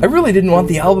 I really didn't want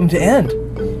the album to end.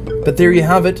 But there you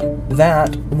have it.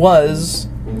 That was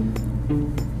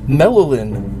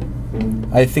Melolin.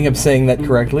 I think I'm saying that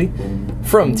correctly.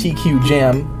 From TQ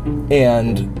Jam.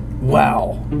 And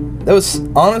wow. That was,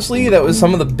 honestly, that was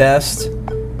some of the best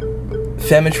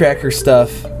Femitracker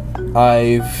stuff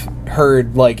I've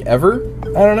heard, like, ever.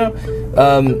 I don't know.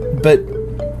 But,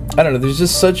 I don't know, there's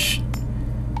just such...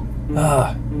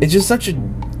 it's just such a...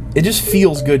 It just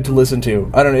feels good to listen to.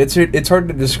 I don't know, it's hard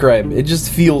to describe. It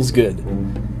just feels good.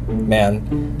 Man.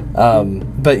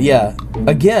 But yeah,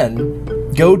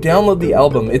 again, go download the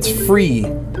album. It's free.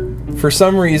 For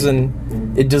some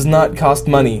reason, it does not cost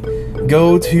money.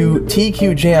 Go to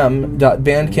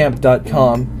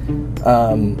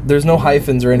tqjam.bandcamp.com. There's no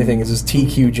hyphens or anything, it's just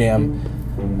TQJam.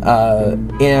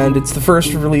 And it's the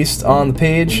first released on the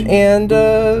page, and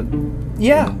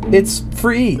yeah, it's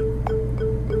free.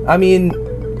 I mean,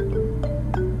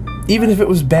 even if it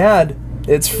was bad,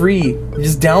 it's free.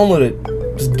 Just download it.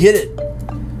 Just get it.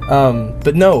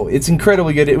 But no, it's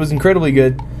incredibly good. It was incredibly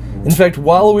good. In fact,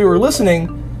 while we were listening,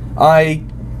 I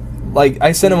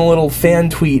sent him a little fan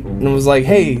tweet and was like,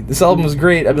 hey, this album was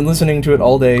great. I've been listening to it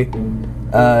all day.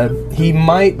 He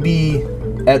might be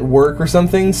at work or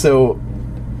something, so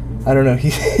I don't know.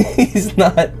 He's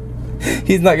not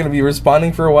going to be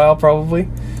responding for a while, probably.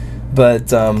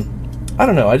 But I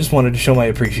don't know. I just wanted to show my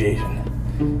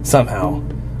appreciation somehow.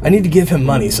 I need to give him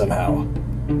money somehow.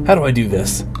 How do I do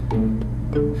this?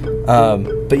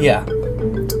 But yeah.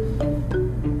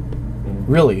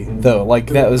 Really, though, like,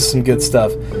 that was some good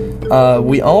stuff.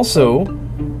 We also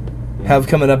have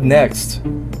coming up next,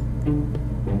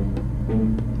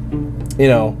 you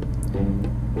know,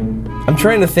 I'm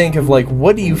trying to think of, like,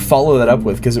 what do you follow that up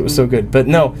with, because it was so good. But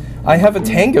no, I have a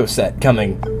Tango set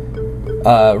coming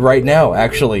right now,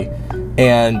 actually.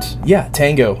 And, yeah,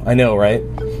 Tango, I know, right?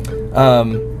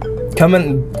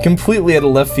 Coming completely out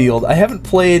of left field. I haven't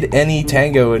played any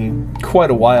Tango in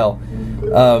quite a while.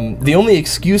 The only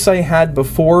excuse I had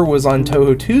before was on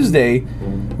Toho Tuesday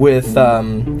with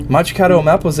Machikado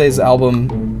Mapose's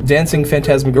album, Dancing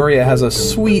Phantasmagoria, has a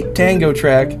sweet tango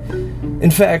track.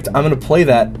 In fact, I'm going to play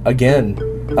that again,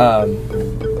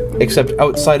 except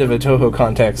outside of a Toho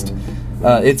context.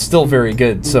 It's still very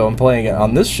good, so I'm playing it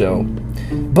on this show.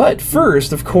 But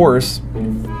first, of course,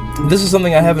 this is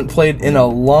something I haven't played in a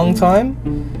long time,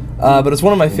 but it's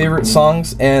one of my favorite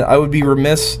songs, and I would be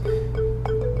remiss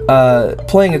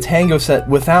playing a tango set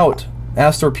without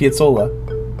Astor Piazzolla,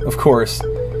 of course.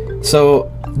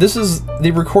 So this is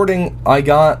the recording I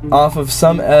got off of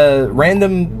some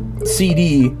random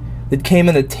CD that came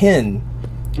in a tin.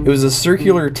 It was a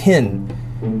circular tin,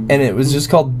 and it was just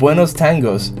called Buenos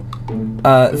Tangos.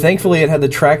 Thankfully, it had the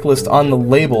track list on the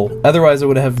label. Otherwise, I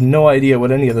would have no idea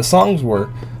what any of the songs were.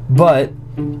 But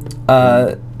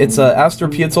it's a Astor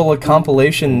Piazzolla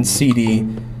compilation CD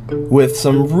with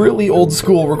some really old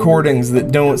school recordings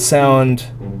that don't sound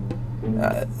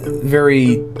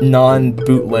very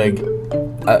non-bootleg.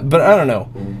 But I don't know.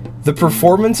 The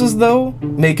performances, though,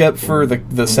 make up for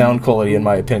the sound quality, in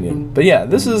my opinion. But yeah,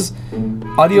 this is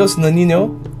Adios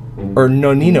Nonino, or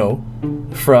Nonino,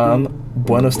 from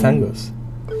Buenos Tangos.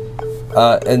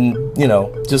 And, you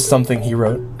know, just something he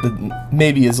wrote that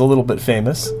maybe is a little bit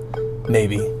famous.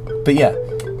 Maybe. But yeah,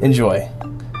 enjoy.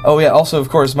 Oh yeah, also, of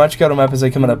course, Machikado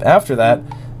Mapase coming up after that,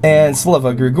 and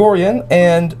Slava Grigorian,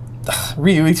 and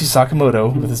Ryuichi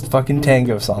Sakamoto with his fucking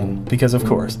tango song, because of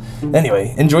course.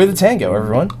 Anyway, enjoy the tango,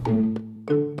 everyone.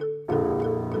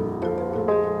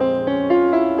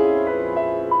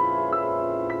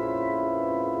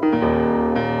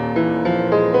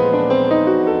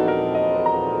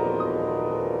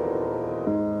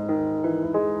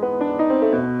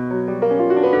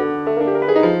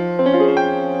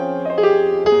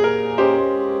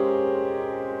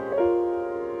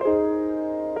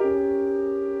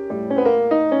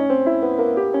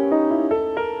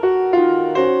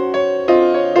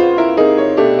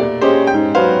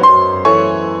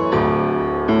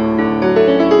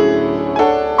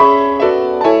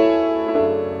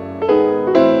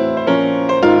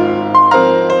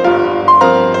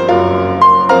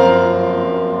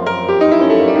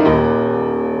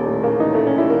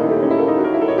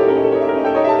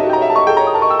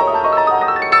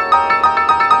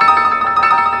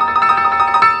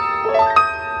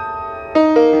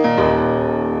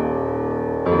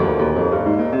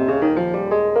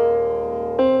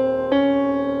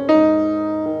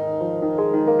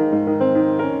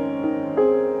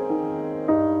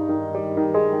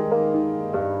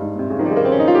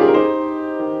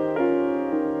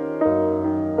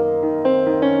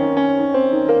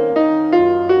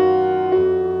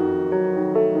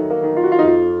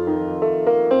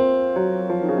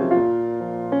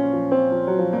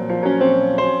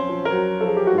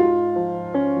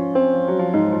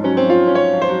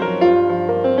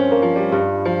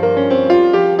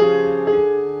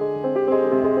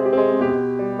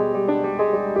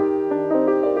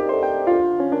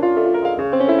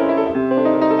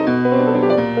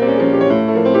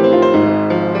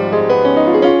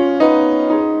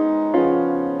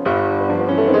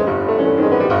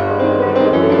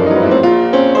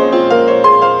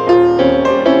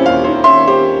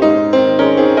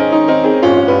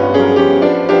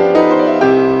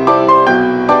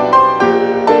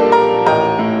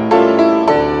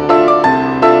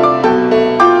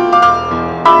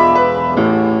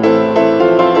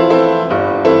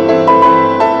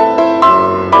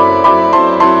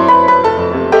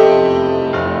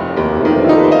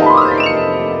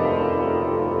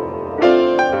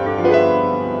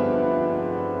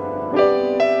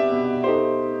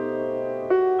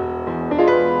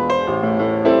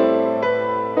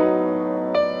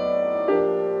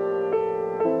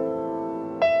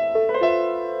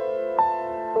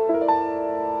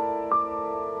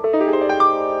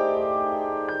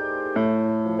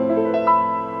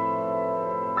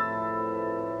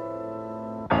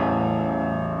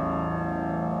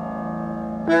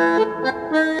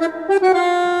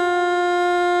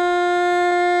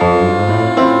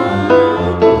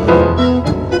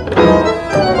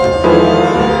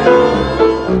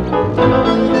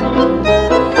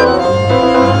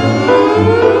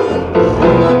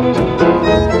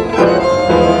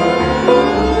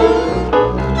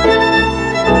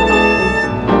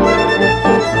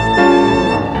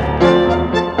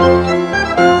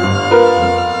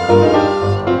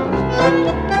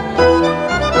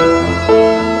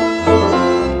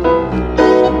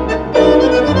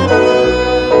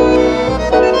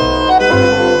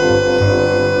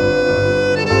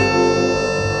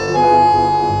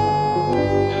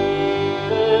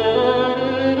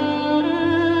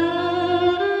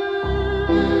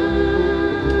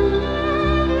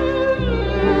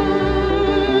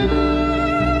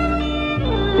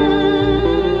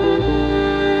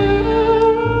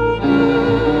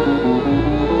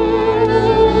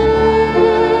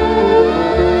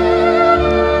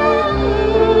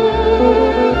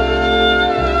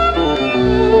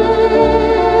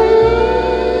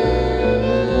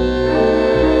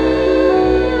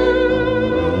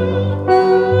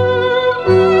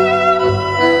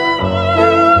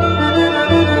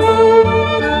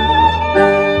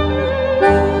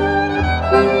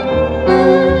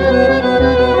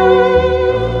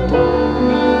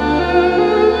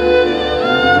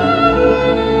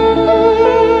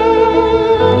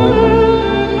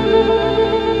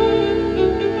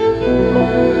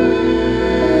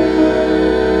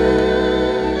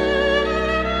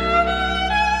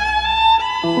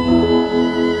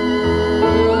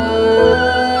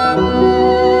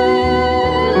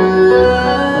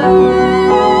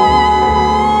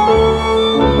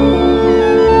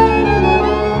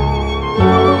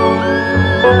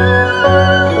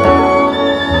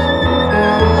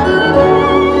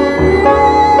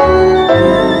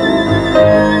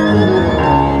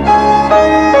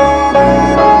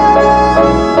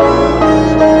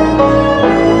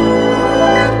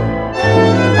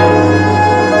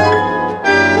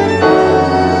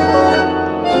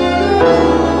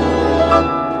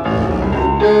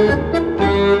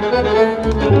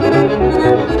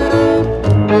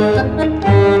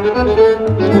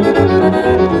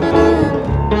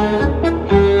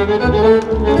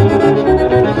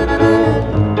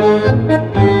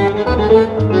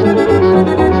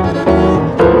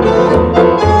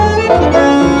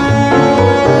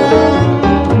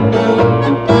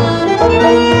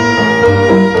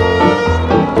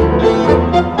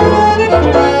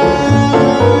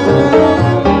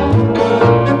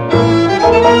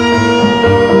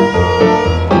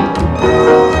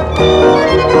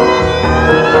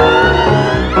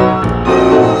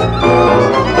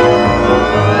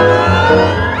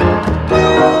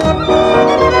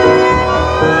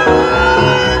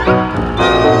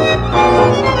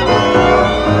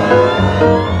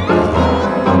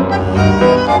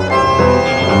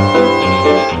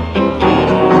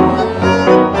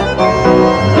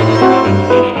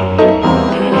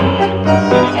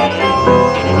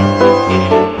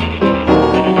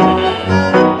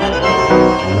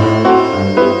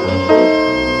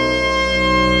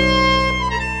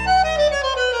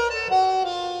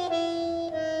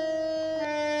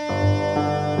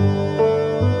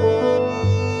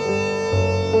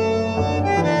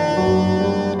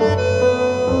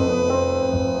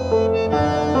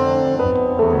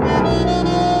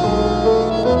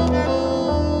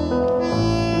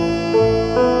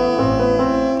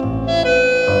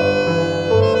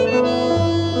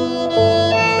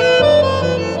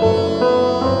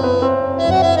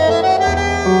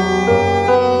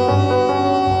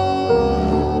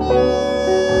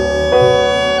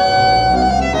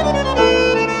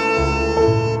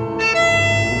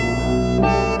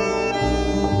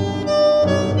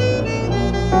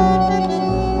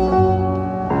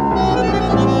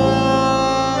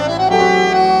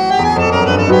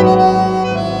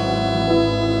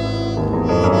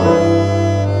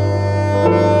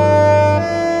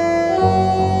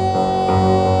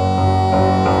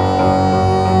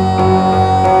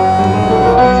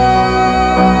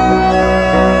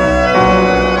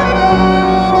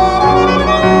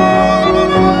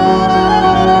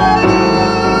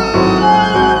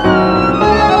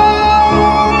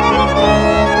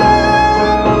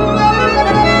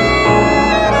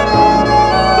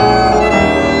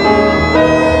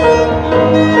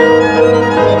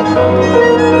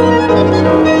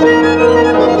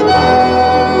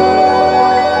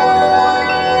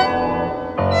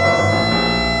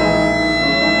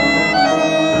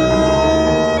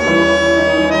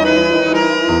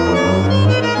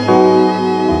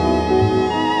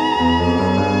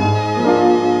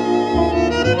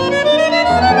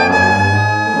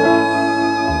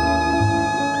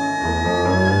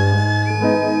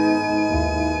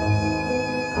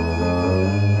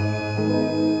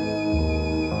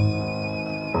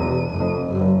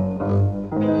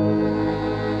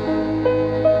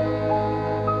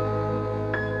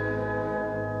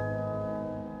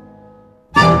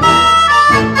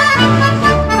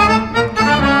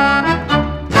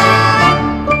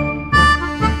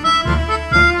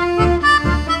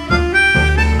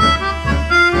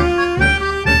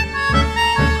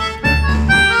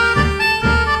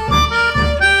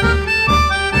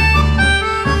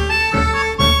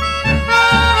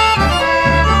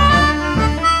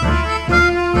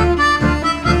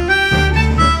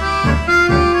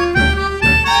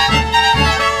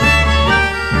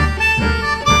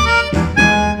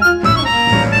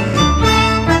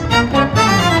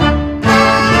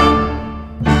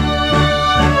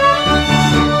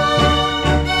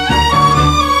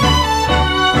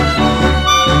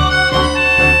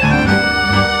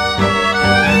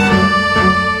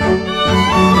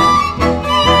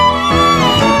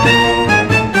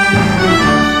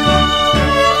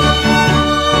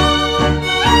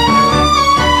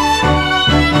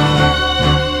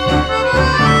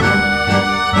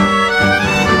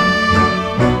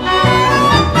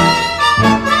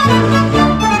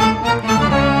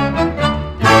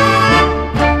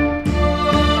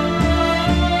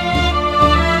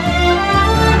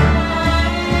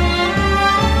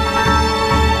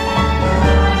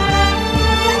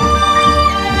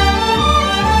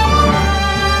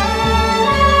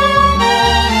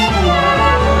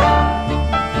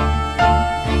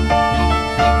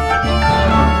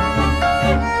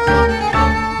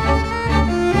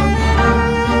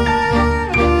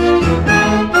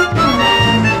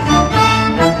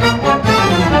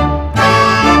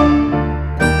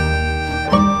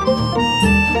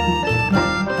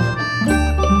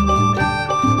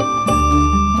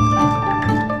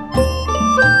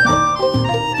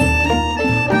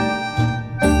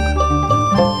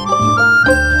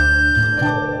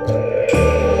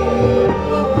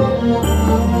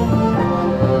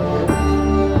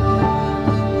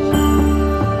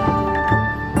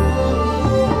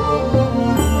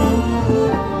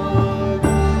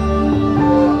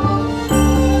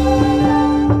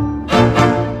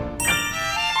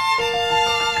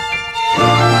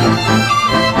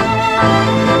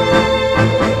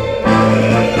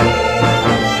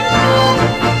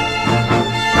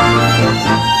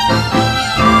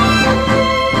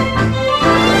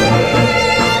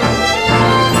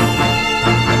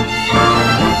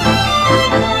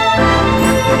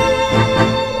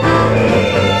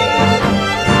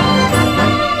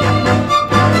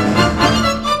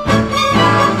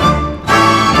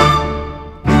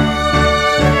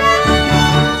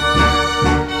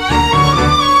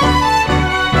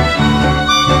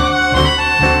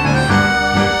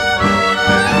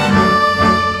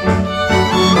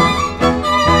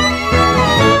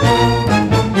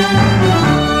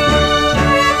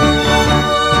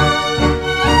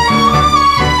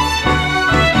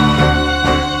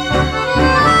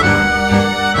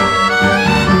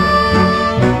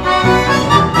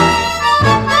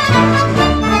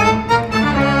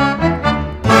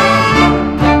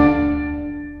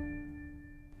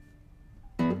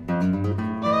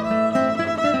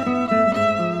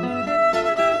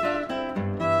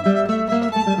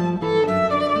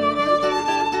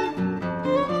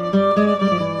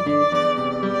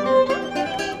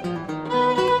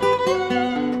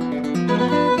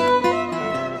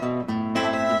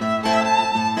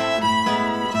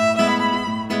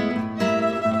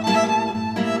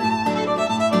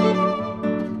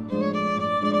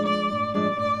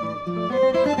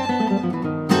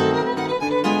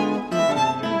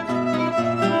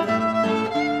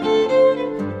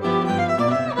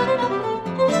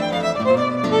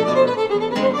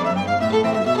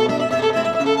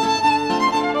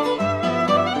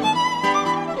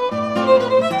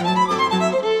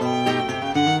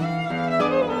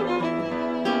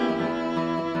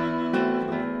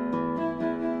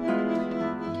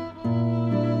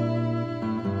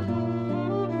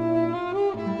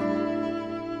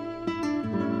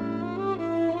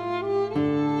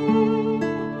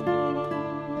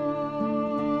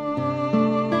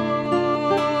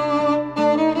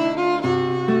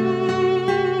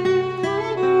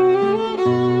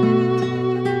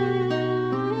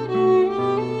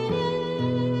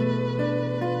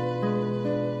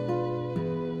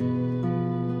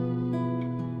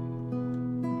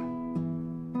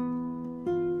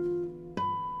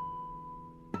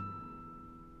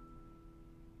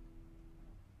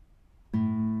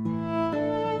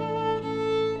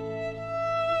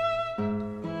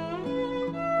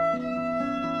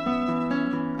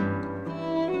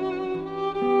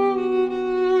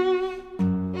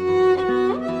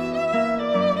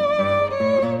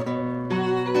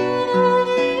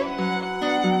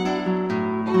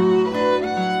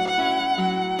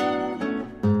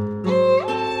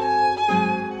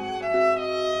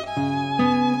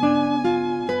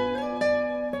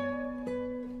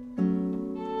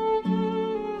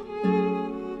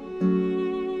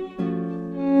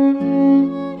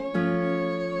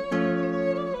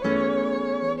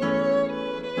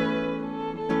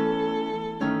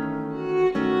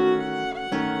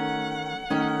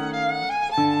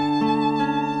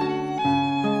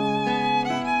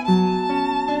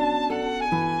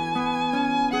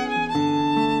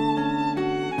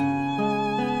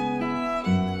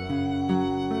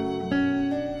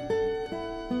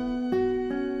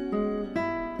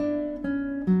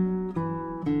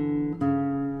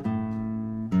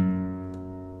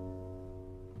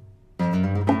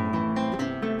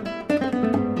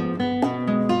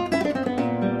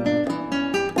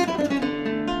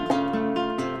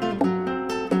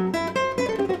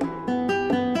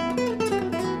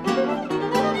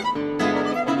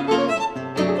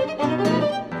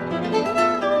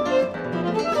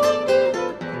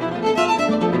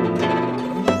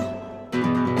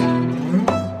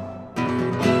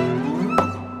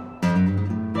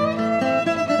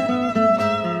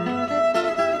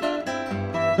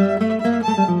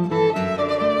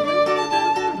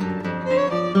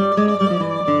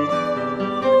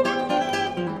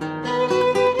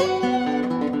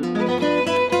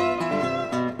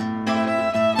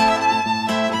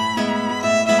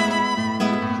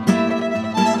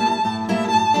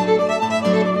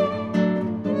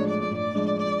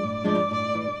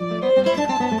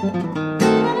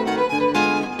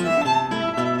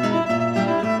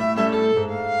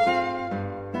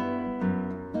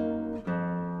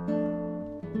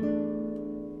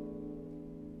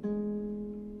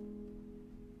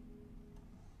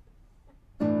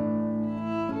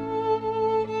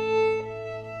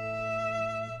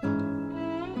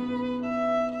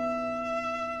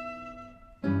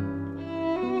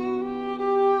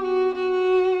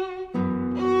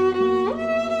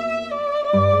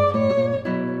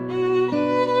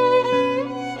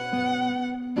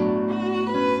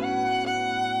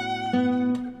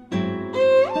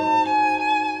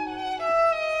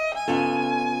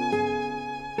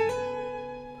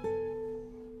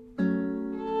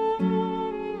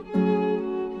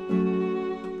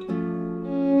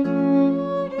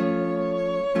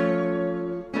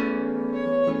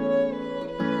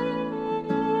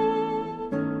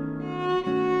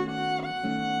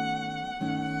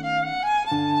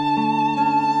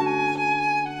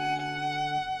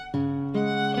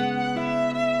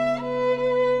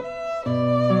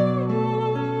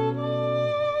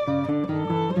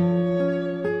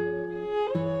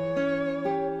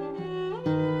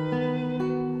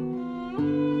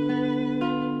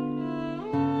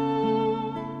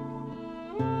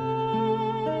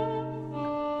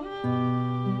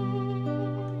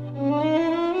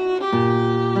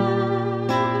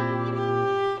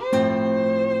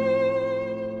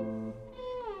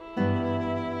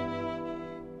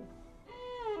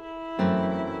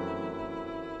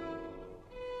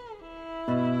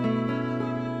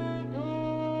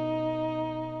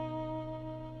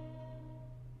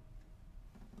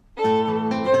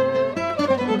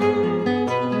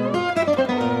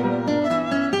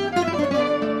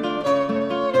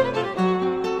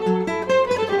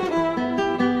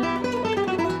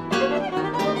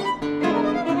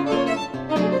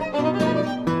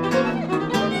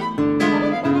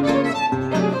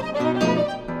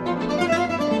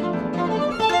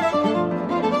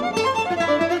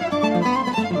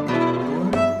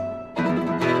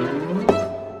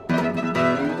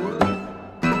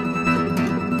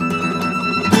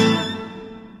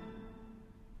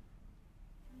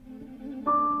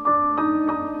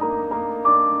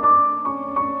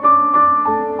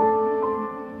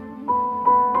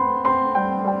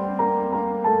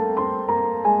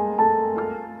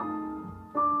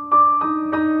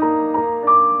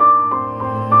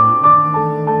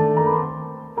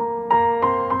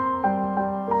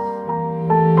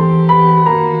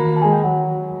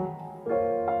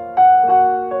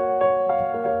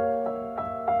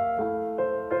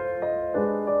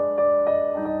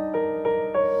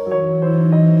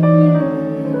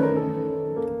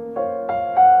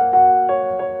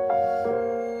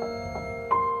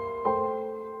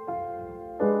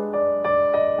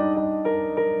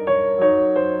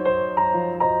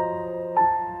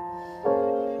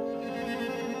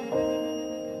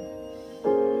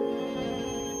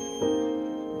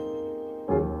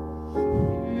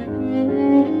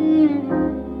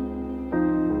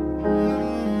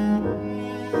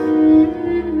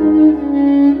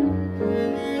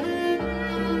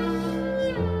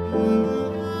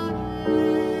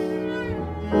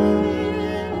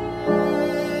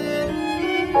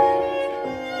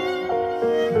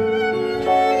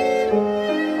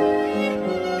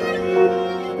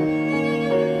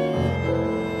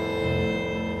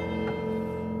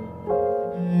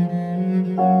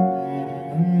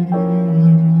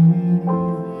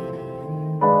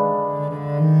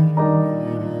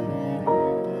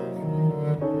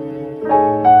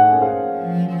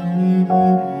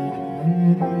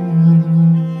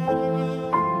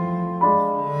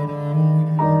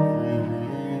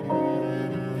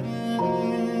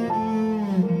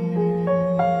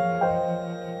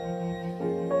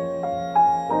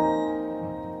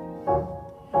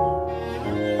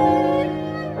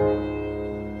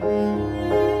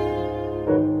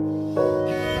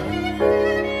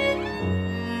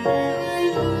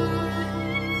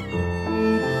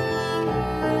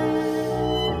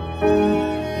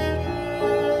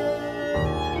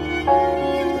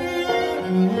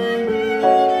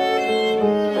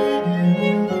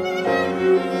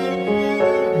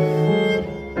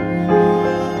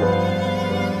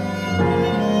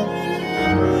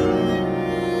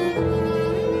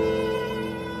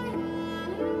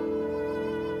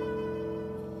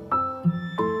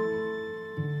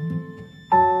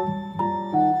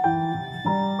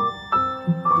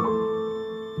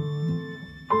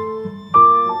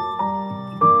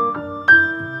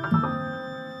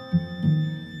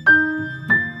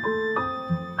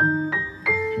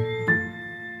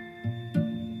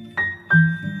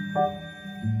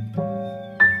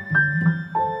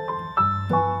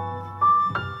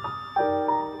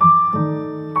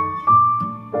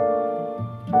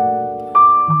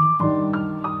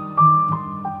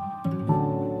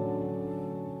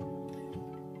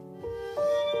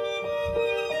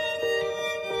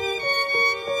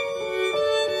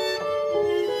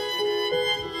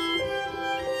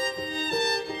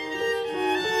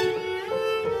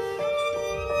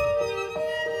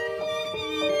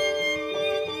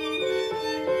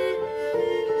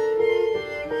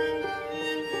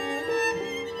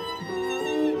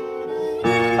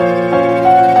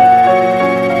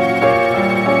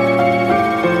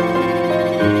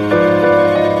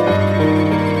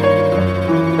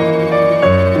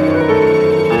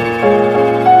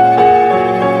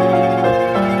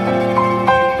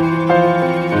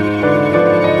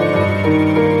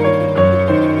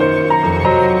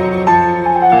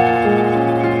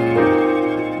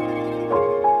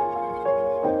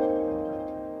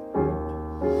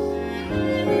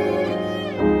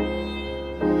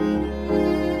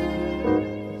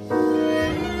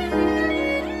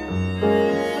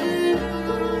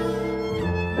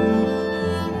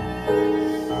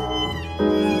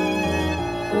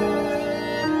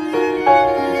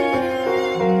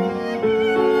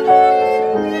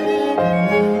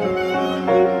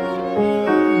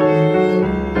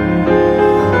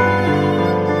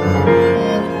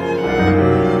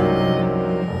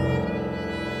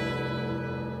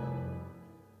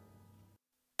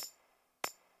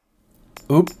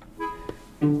 Oop.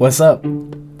 What's up?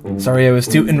 Sorry, I was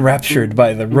too enraptured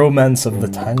by the romance of the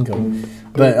tango.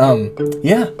 But,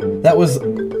 yeah, that was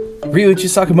Ryuichi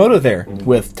Sakamoto there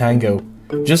with Tango.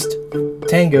 Just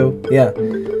Tango, yeah.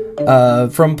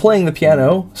 From Playing the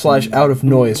Piano / Out of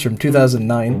Noise from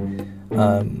 2009.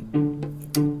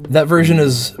 That version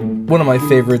is one of my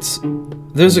favorites.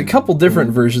 There's a couple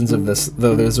different versions of this,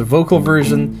 though. There's a vocal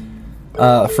version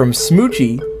from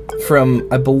Smoochie from,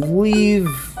 I believe,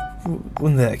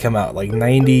 when did that come out? Like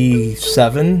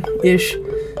 97-ish?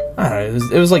 I don't know,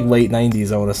 it was like late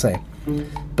 90s, I want to say.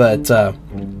 But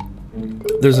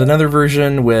there's another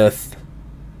version with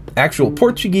actual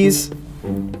Portuguese,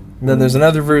 then there's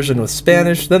another version with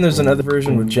Spanish, then there's another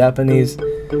version with Japanese.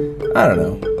 I don't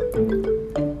know.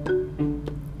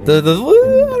 I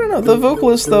don't know, the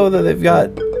vocalist, though, that they've got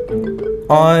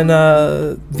on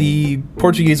the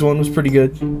Portuguese one was pretty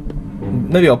good.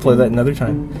 Maybe I'll play that another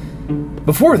time.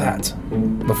 Before that,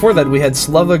 we had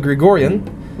Slava Grigorian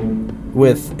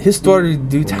with Histoire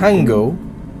du Tango,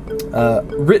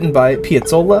 written by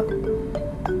Piazzolla.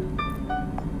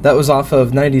 That was off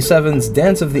of 97's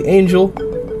Dance of the Angel.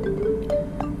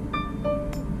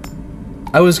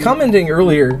 I was commenting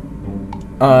earlier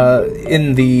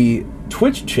in the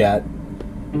Twitch chat,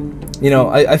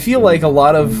 I feel like a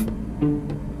lot of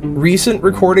recent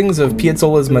recordings of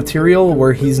Piazzolla's material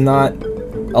where he's not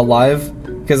alive,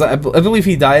 because I believe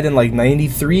he died in like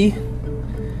 93.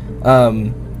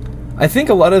 I think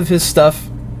a lot of his stuff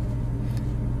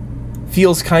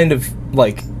feels kind of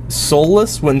like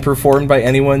soulless when performed by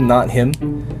anyone not him.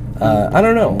 I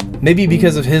don't know, maybe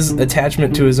because of his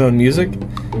attachment to his own music.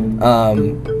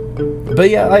 But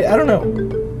yeah, I don't know.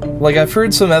 Like, I've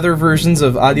heard some other versions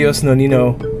of Adios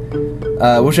Nonino,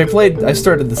 which I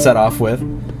started the set off with,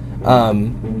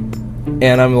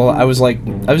 and I was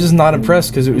just not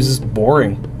impressed because it was just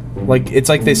boring. Like, it's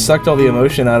like they sucked all the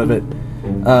emotion out of it,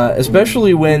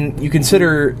 especially when you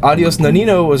consider Adios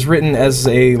Nonino was written as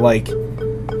a, like,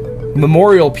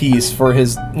 memorial piece for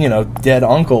his, dead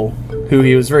uncle, who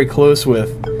he was very close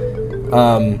with,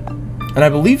 and I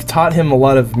believe taught him a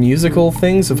lot of musical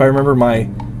things, if I remember my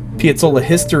Piazzolla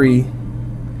history,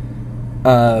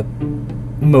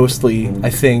 mostly, I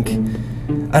think.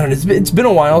 I don't know, it's been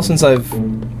a while since I've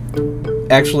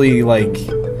actually, like,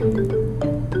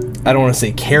 I don't want to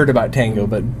say cared about tango,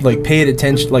 but, like, paid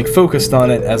attention, like, focused on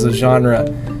it as a genre.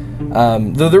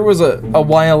 Though there was a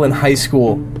while in high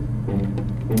school,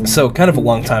 so kind of a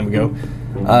long time ago,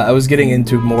 I was getting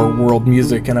into more world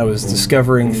music, and I was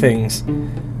discovering things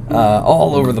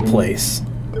all over the place.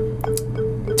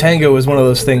 Tango was one of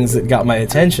those things that got my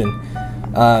attention.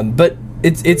 But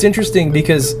it's interesting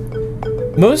because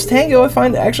most tango I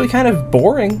find actually kind of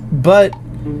boring, but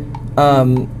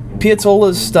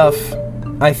Piazzolla's stuff,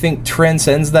 I think,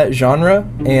 transcends that genre,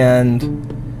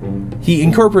 and he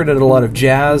incorporated a lot of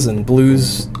jazz and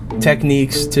blues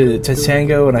techniques to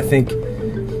tango, and I think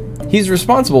he's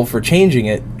responsible for changing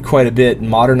it quite a bit and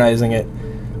modernizing it.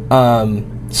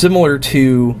 Similar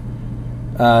to,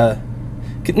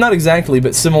 not exactly,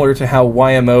 but similar to how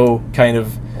YMO kind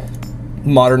of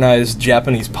modernized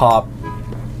Japanese pop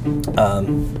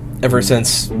ever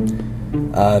since,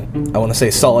 I want to say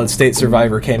Solid State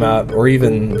Survivor came out, or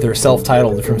even their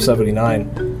self-titled from 79.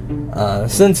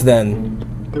 Since then,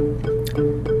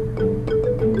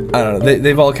 I don't know,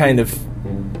 they've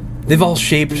all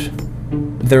shaped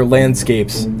their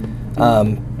landscapes,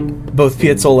 both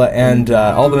Piazzolla and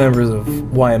all the members of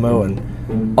YMO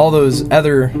and all those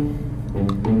other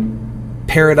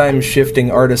paradigm-shifting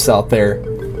artists out there,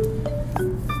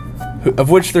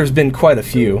 of which there's been quite a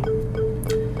few.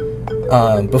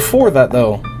 Before that,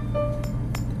 though,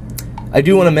 I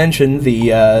do want to mention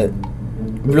the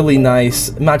really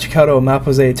nice Machikaro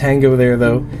Mapose tango there,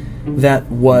 though. That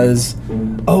was,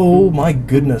 oh my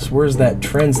goodness, where's that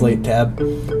translate tab?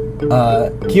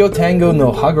 Kyo Tango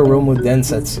no Hagoromu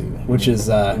Densetsu, which is,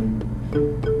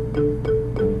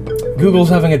 Google's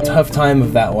having a tough time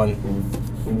of that one.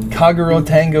 Kaguro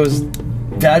Tango's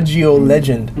Dagio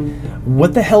Legend.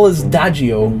 What the hell is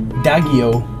Dagio?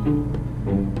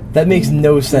 That makes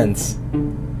no sense.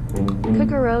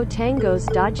 Kaguro Tango's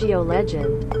Dagio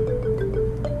Legend.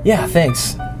 Yeah,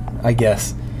 thanks, I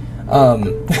guess. I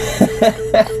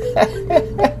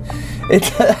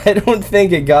don't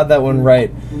think it got that one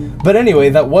right. But anyway,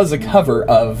 that was a cover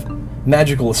of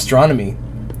Magical Astronomy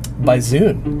by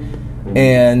Zune.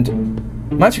 And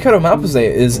Machikaro Mapose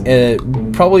is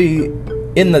probably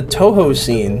in the Toho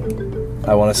scene,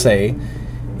 I want to say,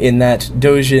 in that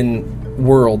Dojin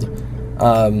world,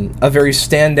 a very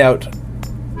standout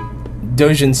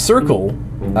Dojin circle,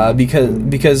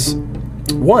 because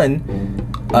one,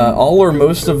 all or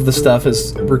most of the stuff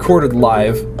is recorded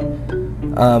live,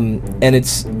 and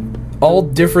it's all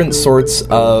different sorts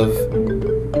of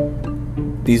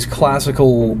these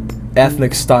classical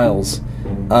ethnic styles.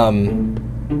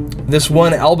 This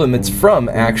one album it's from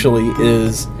actually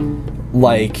is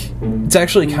like, it's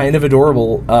actually kind of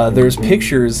adorable. There's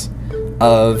pictures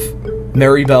of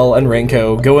Maribel and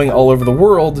Renko going all over the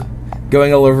world,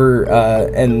 going all over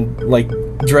and like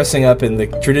dressing up in the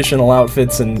traditional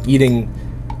outfits and eating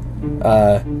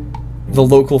the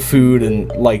local food, and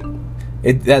like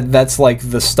that's like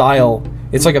the style.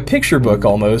 It's like a picture book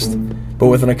almost, but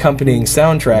with an accompanying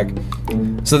soundtrack.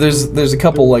 So there's a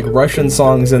couple like Russian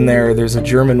songs in there. There's a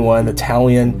German one,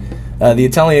 Italian. The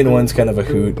Italian one's kind of a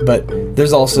hoot, but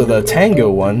there's also the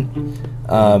Tango one.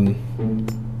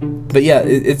 But yeah,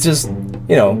 it's just,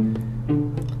 you know,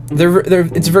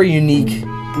 it's a very unique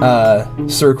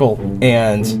circle,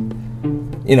 and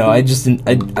you know,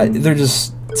 they're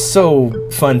just so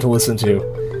fun to listen to.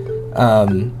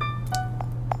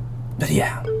 But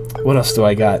yeah, what else do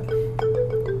I got?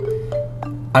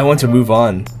 I want to move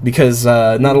on because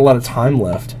not a lot of time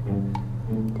left.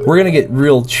 We're gonna get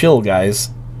real chill, guys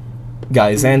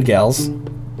and gals,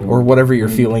 or whatever you're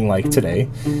feeling like today.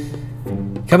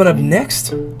 Coming up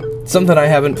next, something I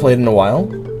haven't played in a while,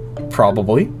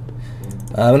 probably.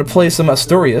 I'm gonna play some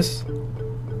Asturias.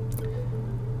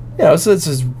 You know, this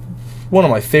is one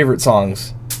of my favorite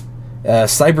songs,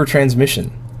 Cyber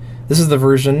Transmission. This is the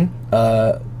version,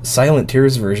 Silent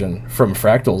Tears version from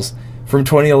Fractals from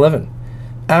 2011.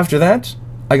 After that,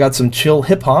 I got some chill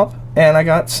hip-hop, and I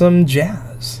got some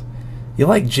jazz. You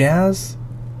like jazz?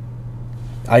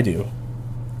 I do.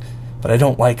 But I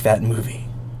don't like that movie.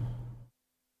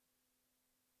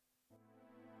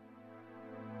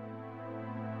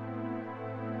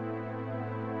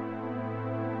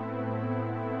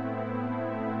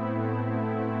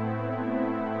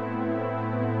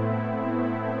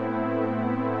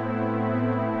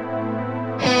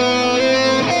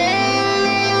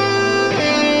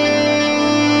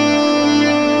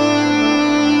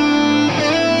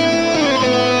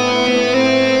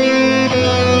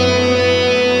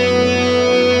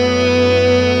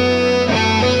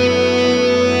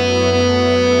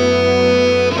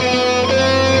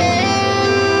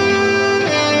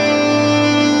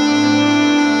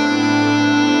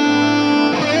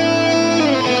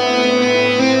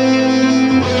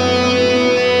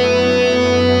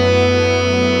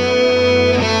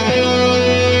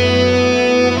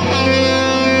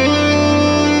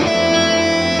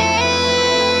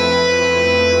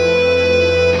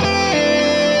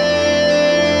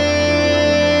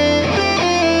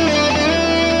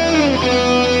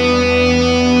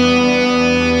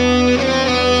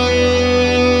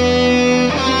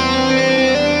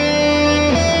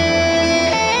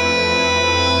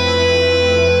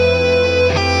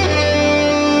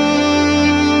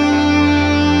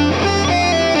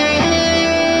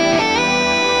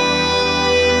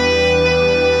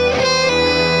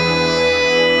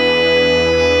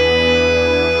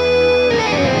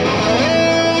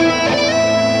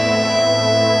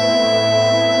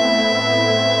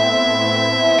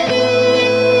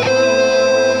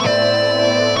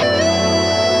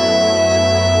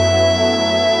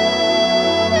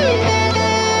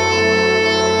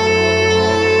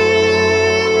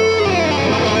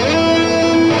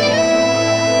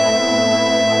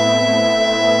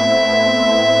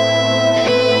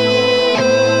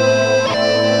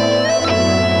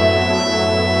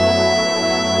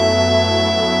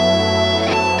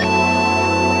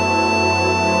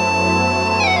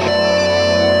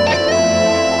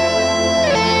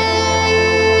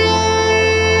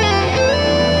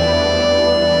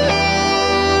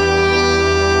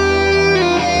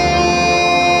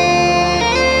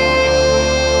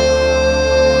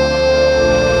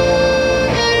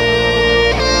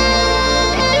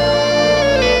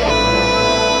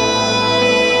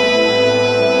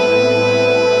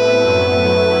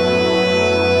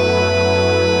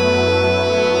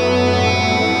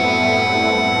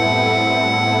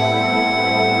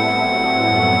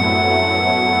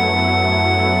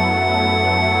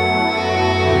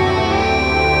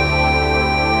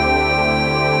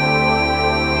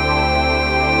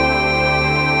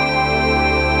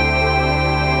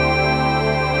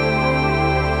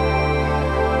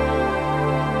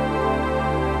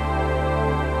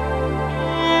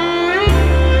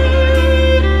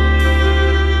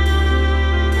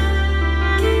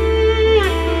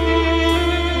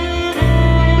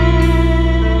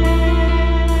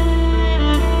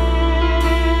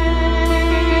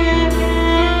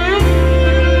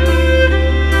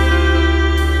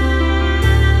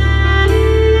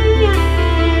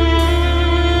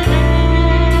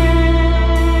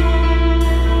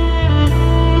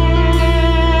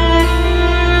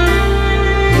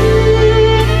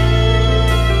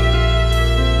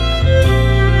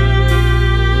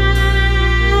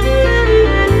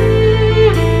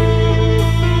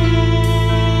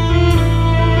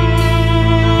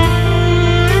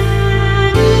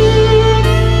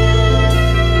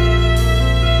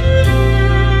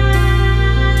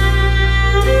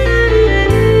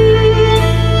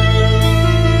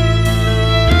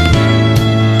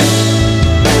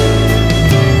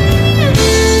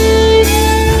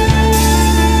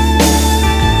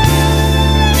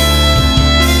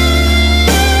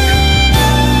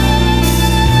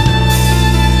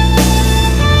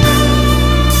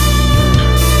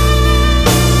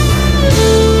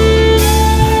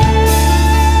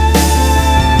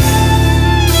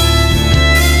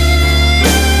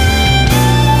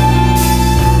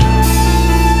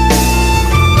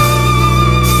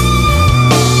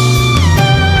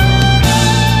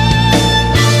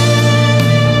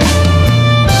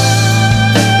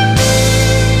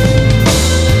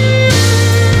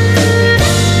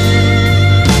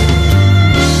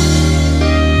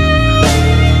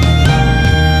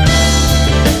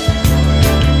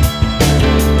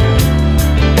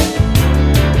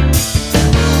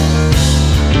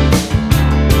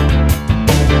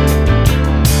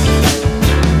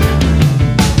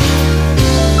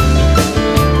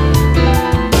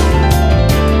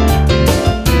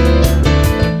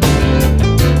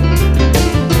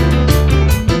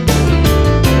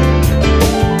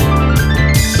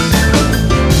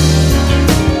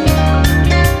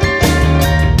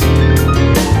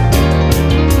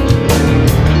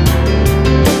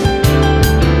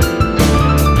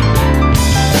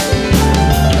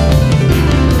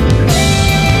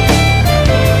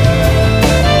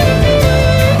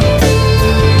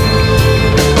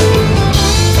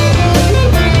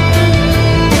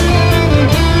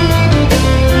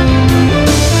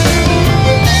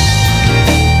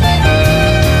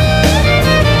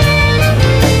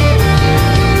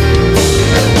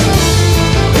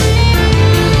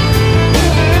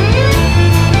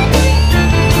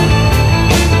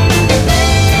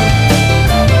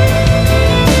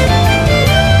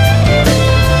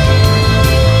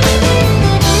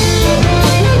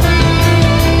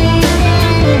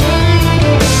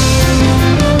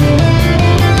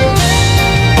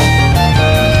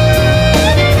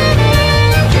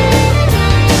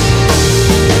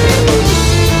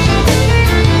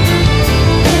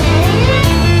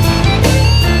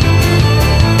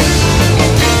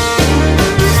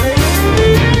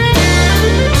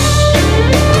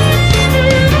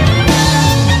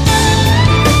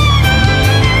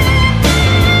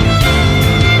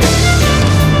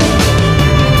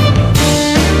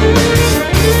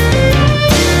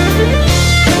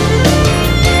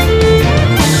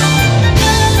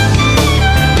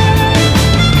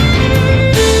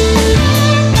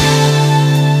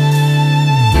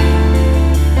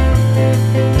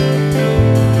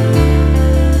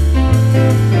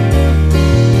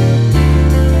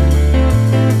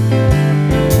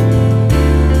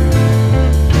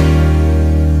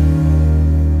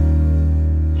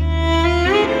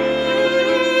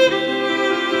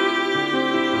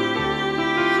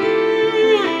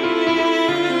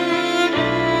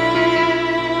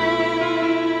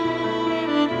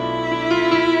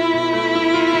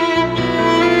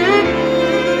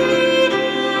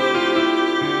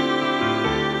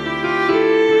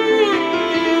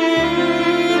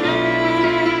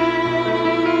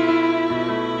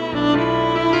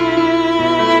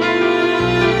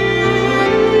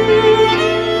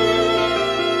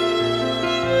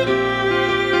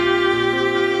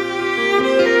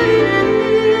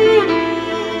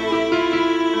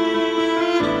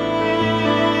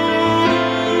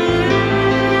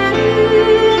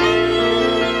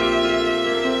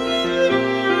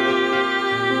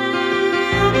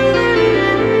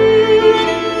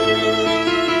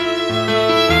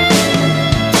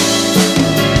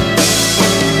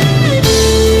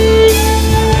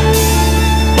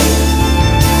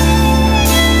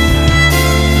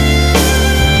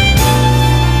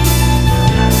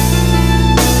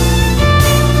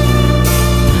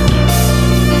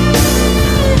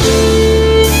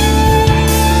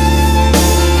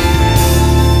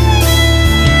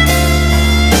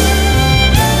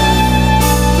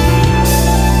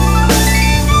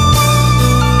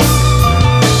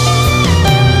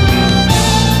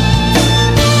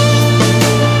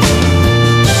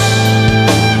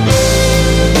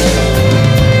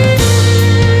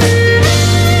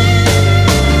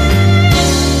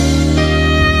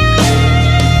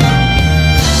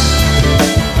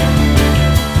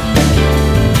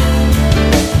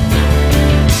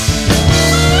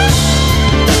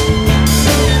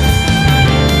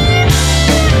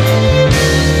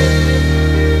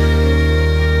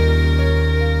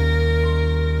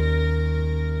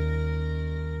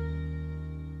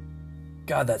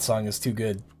 God, that song is too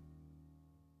good.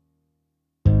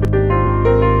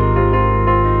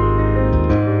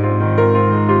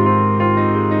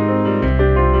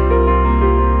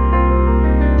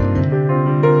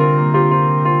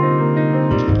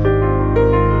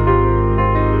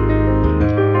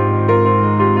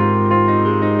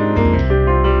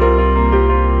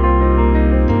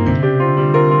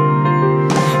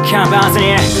看板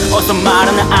に収ま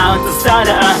らないアウトサイ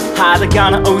ダー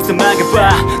裸の王様が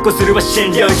バーこするは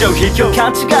診療所秘境勘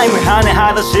違いも跳ね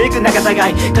はだしく仲違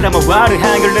いから回る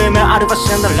ハングルームある場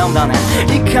所だろうだね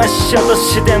一貫しようと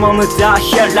しても無駄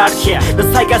ヒエラルキーダ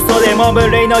サいかそれも無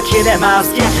類の気でマ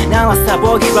スキなおさ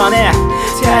僕はね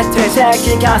徹底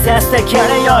的間接的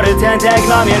による天敵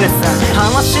まみれさ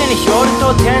話による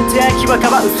と天敵はカ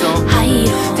ワウソ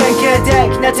典型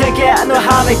的な敵の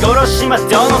はめ殺し窓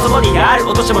の外にある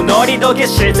落とし物にどけ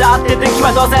しだって敵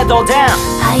はどうせ同点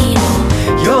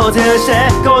要点して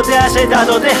肯定した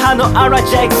とで歯の荒い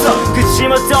チェックソ口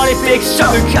元にフィクショ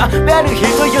ン浮かべる人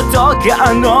よどが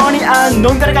あんのにあん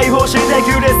の誰か違法して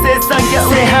くれ生産が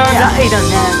正反対だね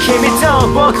君と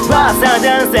僕は三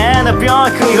段線の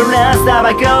病気揺らすタ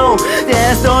バコデ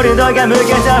ストリードが向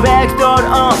けたベクトル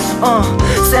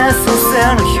センス性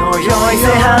の表情正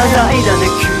反対だね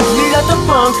君らと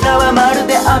僕らはまる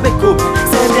であべこべ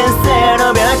宣伝性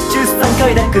の113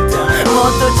回だけど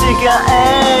もっと違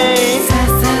えせ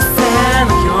ー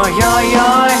のよいよいよ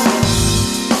い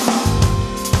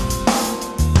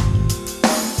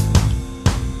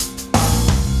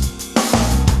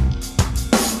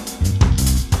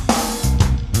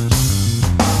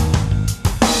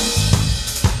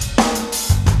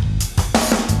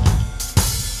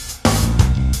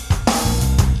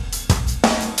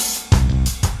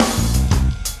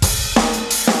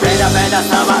ベタベタ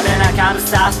触れなカム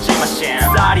サスチマシン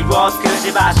鎖をつく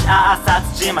じばし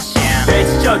殺チマシン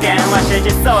別条件は指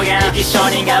示草原生き証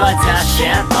人が私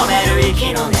止める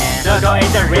息の根どこ行っ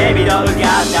たリビドう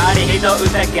がったり人疑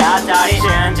ったり信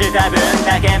じた分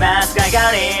だけマスかか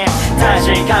り対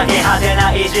人関係果て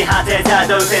な意地果てた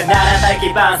どうせならない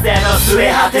基盤性の末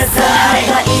果てさい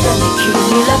間に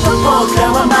君らと僕ら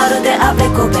はまるであべ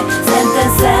こべ先天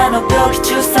性の病気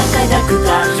中3回だく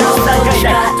だ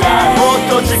もっ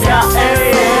と近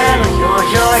えよ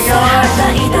よよ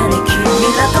間に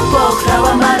君らと僕ら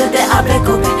はまるであべ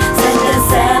こべ先天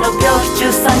性の病気中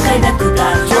3回だく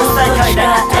だ13回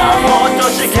だもっと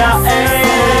近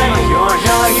えよ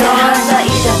よよ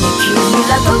間に君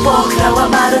らと僕らは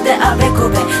まるであべこ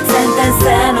べ先天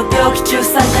性の病気中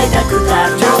3回だくだ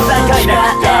13回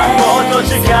だもっと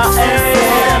近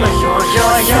えよよ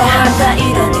よ間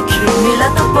に君ら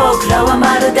と僕らは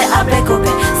まるであべこべ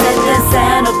先天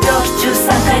性の病気中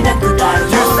3回だくだ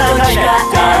13回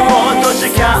だもっと近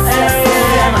え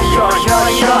よよ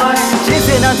よ人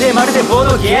生なんてまるでボー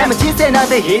ドゲーム人生なん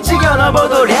て一行のボー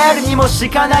ドレールにもし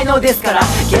かないのですから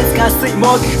月火水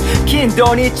木金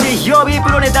土日曜日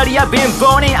プロネタリア貧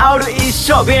乏に煽る一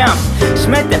生瓶湿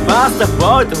ってバスタフ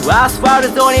ォールドアスファ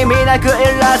ルトに見なくい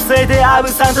らついてアブ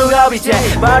さんと浴びて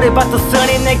バルバトス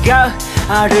に願う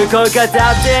アルコール片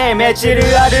手メチル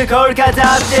アルコール片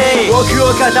手僕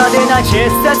を片手な稚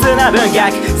拙な文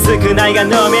学少ないが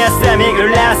飲みやすいミ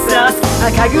グラス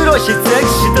赤黒しつく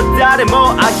した誰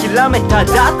も諦めた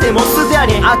だってもうすで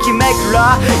に秋めく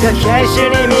ら焼け石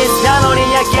に水なのに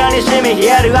やけにしみ冷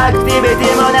えるアクティビ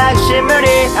ティもなくし無理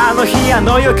あの日あ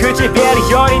の夜唇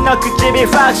よりの唇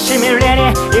ファクシミリ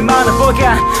に今の僕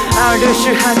はある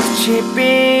種白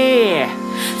唇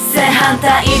正反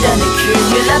対だね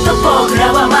君らと僕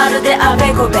らはまるであ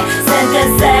べこべ先天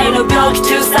性の病気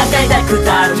中3回だく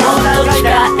だるもっと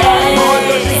近え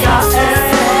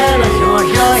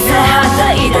正反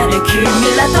対だね君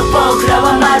らと僕ら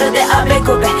はまるであべ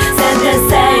こべ先天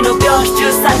性の病気中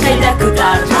3回だく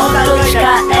だるもっと近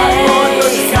え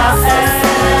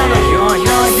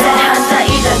正反対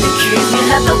だね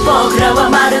君らと僕らは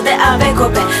まるであべ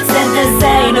こべ先天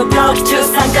性の病気中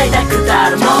3回だくだ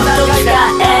るもっと近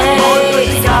え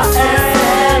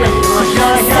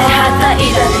正反対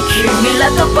だね君ら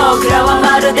と僕らは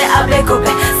まるであべこべ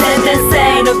先天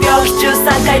性の病気中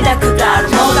3回だくだる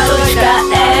もっと近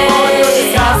え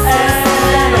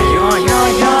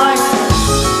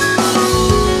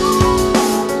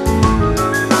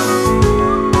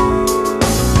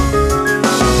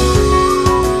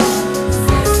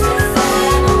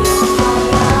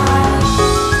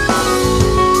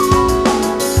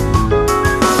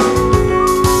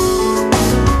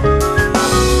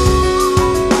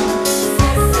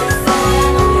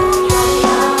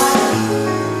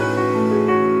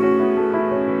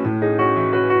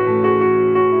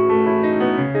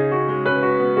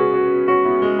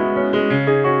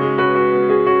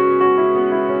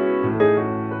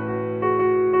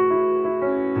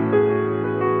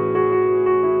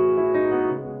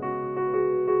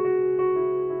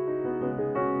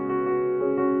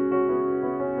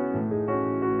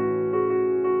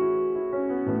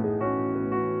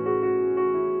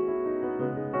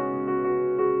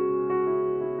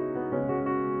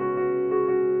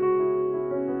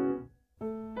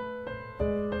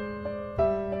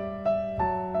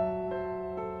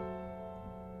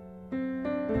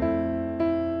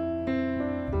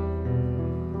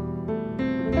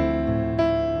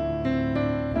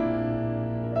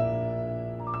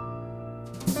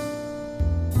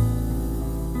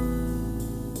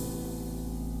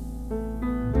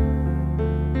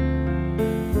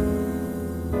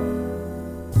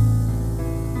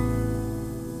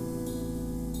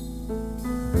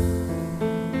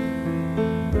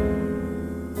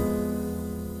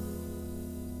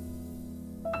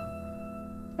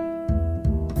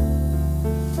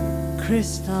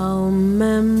crystal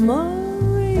memories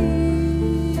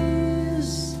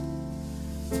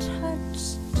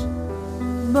touched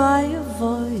by a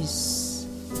voice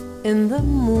in the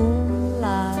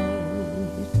moonlight.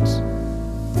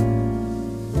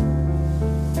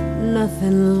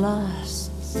 Nothing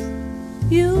lasts,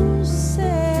 you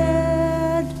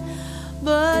said,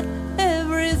 but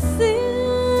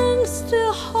everything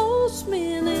still holds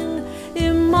meaning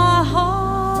in my heart,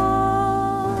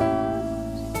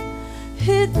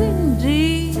 hidden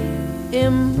deep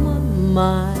in my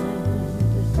mind.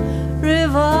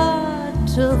 Revert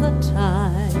to the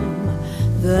time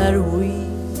that we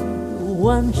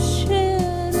once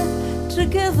shared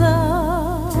together.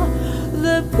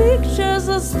 The pictures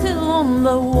are still on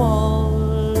the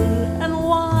wall, and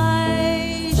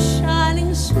why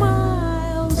shining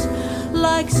smiles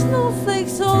like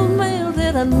snowflakes all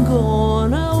melted and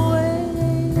gone away.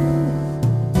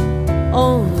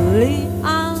 Only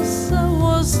answer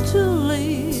was to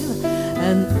leave,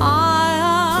 and I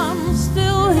am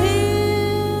still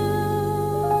here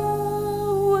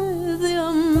with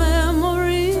your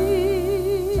memories,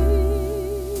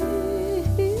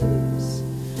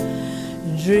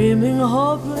 dreaming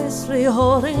hopelessly,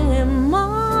 holding in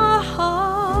my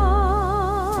heart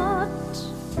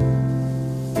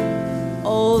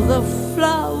all the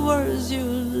flowers you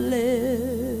left,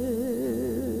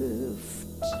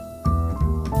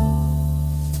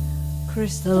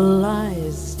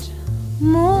 crystallized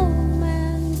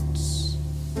moments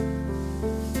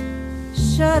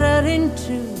shattered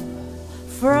into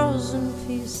frozen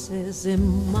pieces in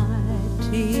my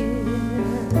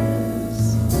tears.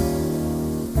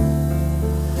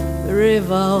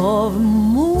 River of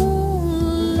moonlight,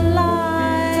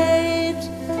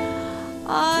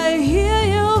 I hear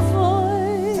your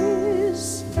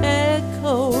voice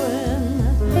echoing,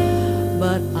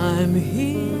 but I'm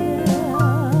here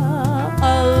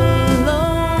alone.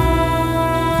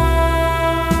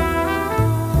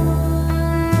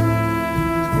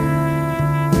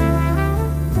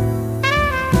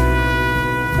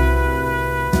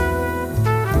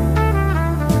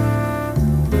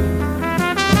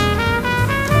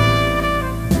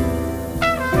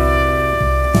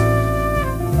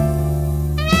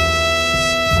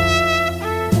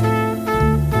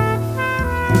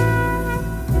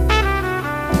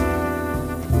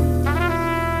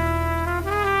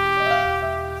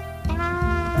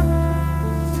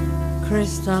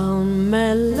 Crystal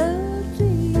melodies,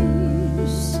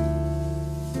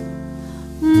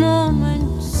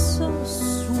 moments so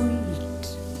sweet,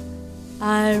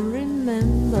 I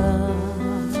remember.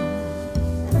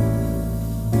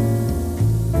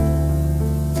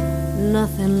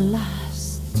 Nothing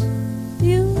lasts,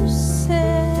 you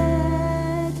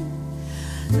said.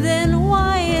 Then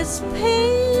why is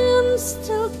pain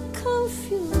still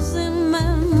confusing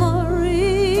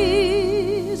memories?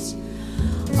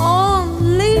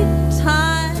 Only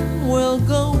time will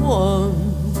go on.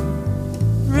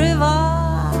 River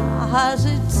has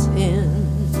its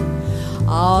end.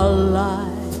 Our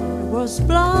light was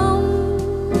blown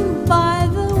by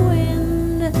the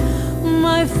wind.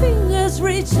 My fingers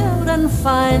reach out and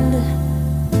find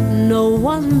no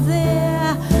one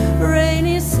there.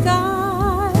 Rainy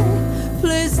sky,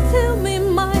 please tell me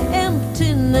my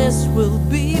emptiness will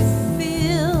be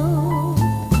filled.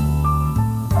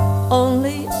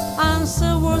 Only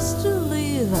answer was to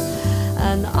leave,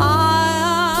 and I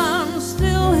am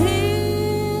still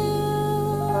here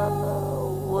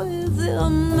with the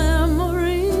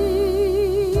memories,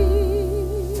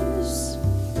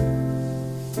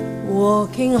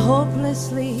 walking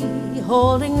hopelessly,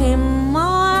 holding in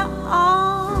my eyes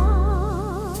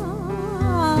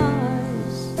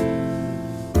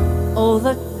all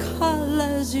the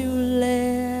colors you left,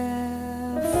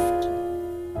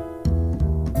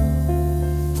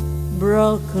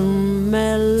 broken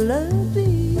melodies.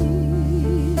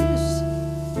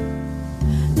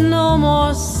 No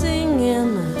more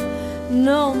singing,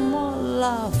 no more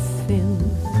laughing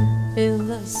in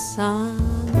the sun.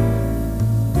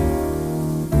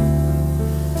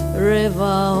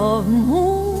 River of moonshine,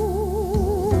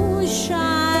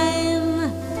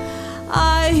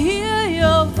 I hear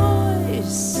your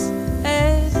voice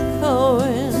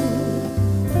echoing,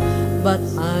 but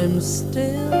I'm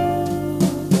still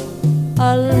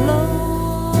alone.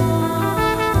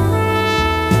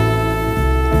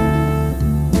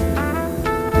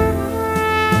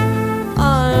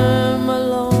 I'm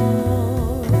alone.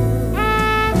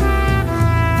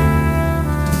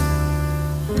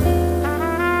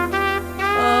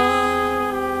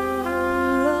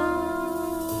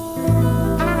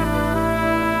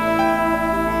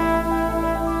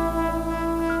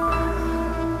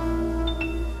 Alone.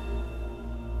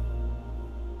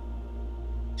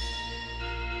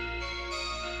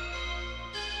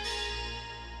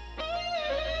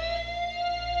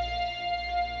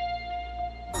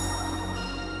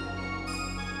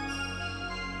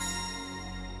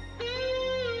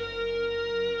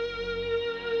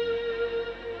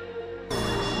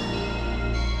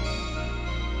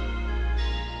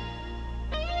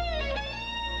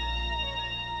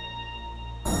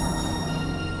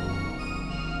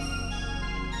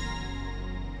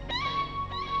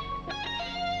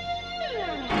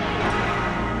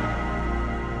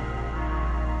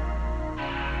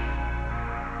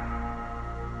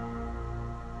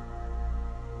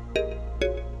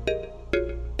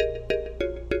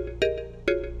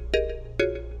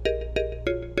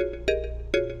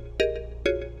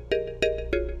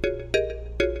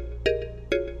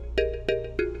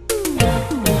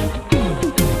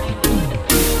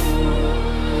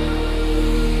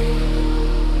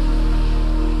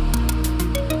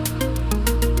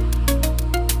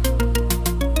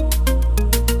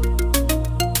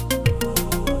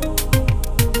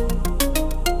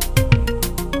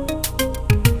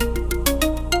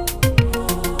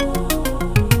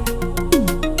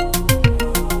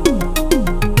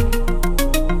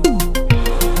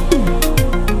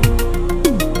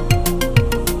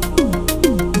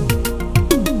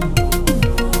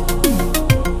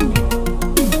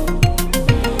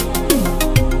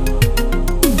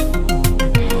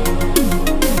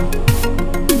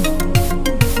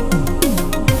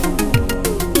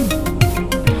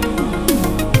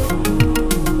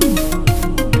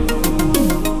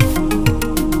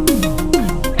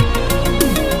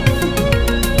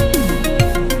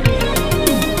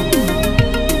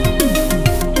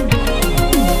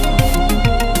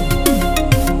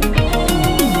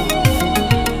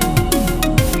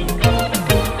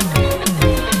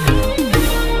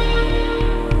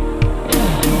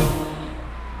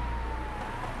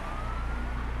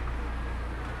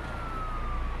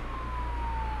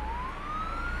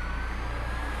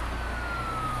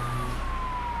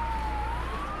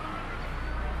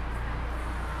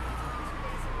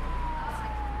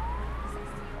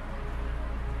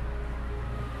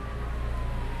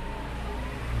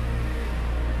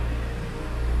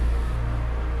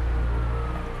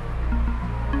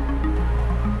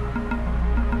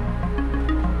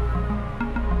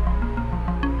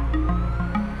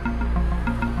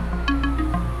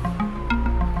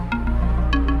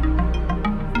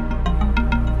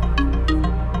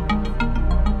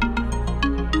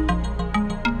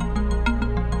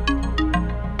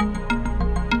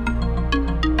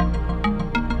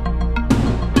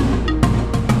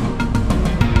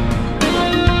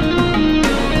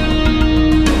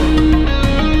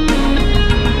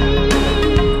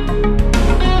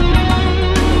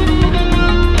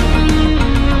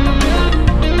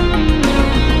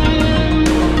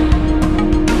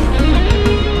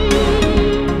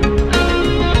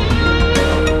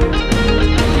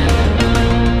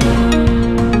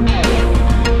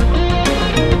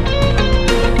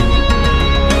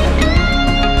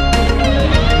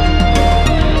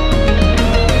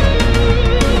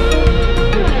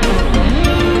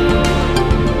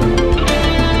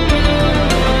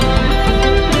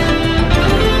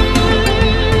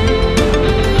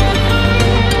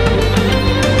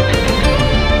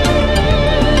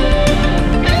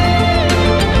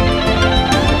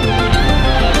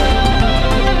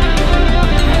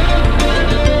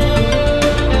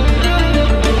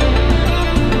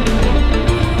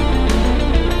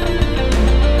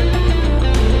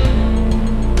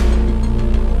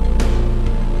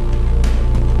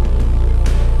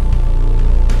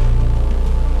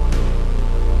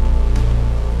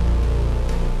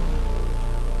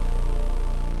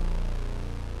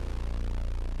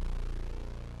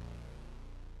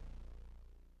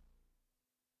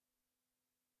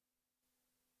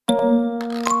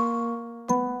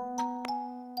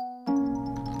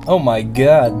 Oh my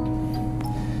god.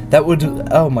 That would...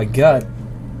 Oh my god.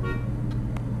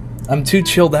 I'm too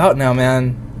chilled out now,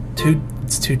 man.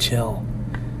 It's too chill.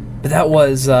 But that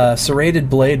was Serrated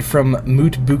Blade from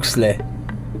Moot Buxle.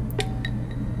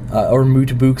 Or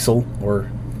Moot Buxel, or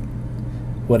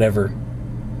whatever.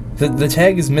 The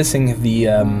tag is missing the,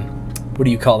 what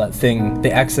do you call that thing?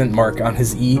 The accent mark on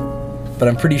his E. But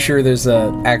I'm pretty sure there's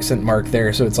a accent mark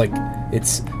there, so it's like,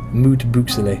 it's Moot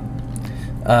Buxle.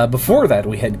 Before that,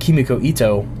 we had Kimiko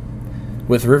Ito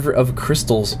with River of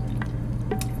Crystals.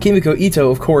 Kimiko Ito,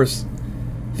 of course,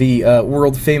 the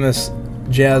world-famous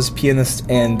jazz pianist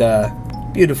and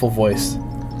beautiful voice.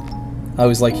 I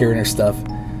always like hearing her stuff.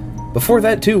 Before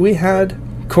that, too, we had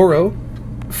Koro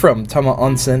from Tama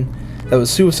Onsen. That was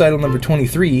Suicidal number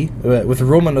 23, with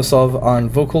Romanosov on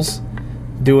vocals,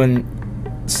 doing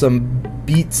some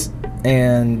beats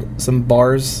and some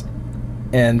bars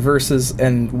and verses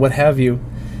and what have you.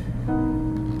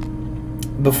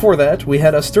 Before that, we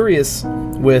had Asturias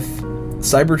with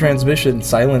Cyber Transmission,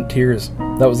 Silent Tears.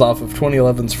 That was off of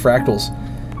 2011's Fractals.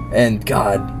 And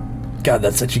God,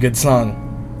 that's such a good song.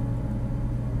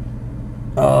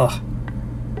 Ugh.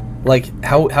 Like,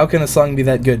 how can a song be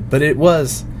that good? But it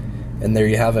was. And there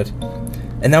you have it.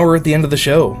 And now we're at the end of the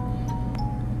show.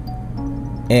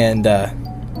 And,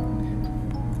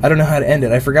 I don't know how to end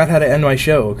it. I forgot how to end my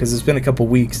show, because it's been a couple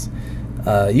weeks.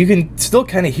 You can still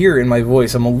kind of hear in my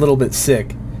voice, I'm a little bit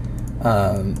sick.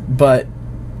 But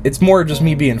it's more just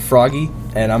me being froggy,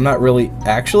 and I'm not really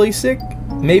actually sick,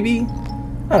 maybe?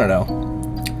 I don't know.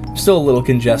 I'm still a little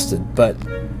congested, but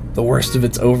the worst of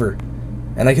it's over.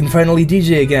 And I can finally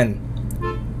DJ again.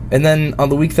 And then, on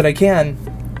the week that I can,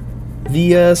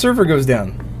 the server goes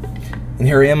down. And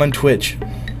here I am on Twitch.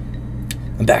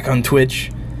 I'm back on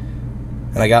Twitch.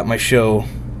 And I got my show.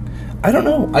 I don't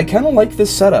know, I kind of like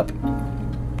this setup.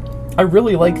 I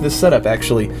really like this setup,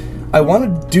 actually. I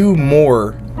want to do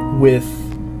more with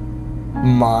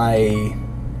my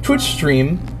Twitch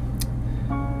stream,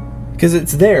 because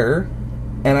it's there,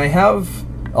 and I have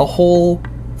a whole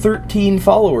 13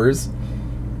 followers.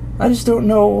 I just don't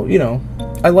know, you know.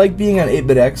 I like being on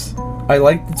 8BitX. I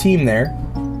like the team there.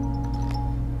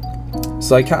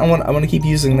 So I want to keep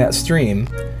using that stream.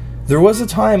 There was a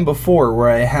time before where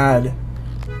I had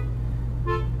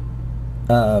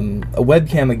a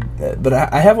webcam, but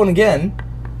I have one again,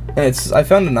 and I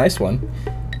found a nice one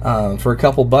for a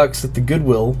couple bucks at the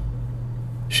Goodwill.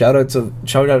 Shout out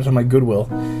to my Goodwill.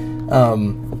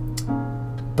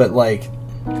 But like,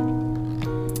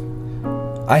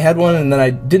 I had one and then I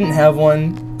didn't have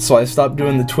one, so I stopped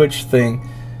doing the Twitch thing,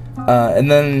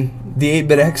 and then the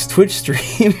 8BitX Twitch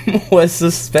stream was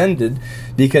suspended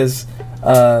because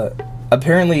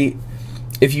apparently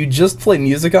if you just play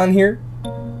music on here,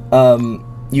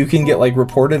 you can get like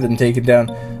reported and taken down.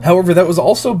 However, that was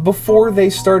also before they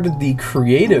started the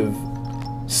creative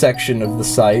section of the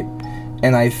site,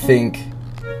 and I think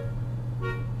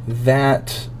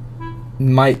that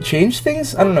might change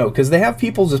things. I don't know, because they have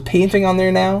people just painting on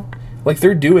there now. Like,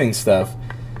 they're doing stuff.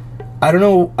 I don't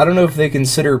know if they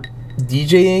consider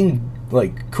DJing,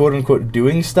 like, quote-unquote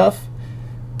doing stuff.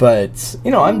 But, you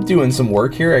know, I'm doing some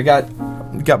work here. I got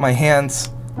my hands,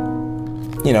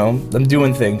 you know, I'm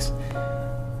doing things.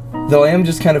 Though I am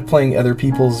just kind of playing other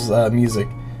people's music.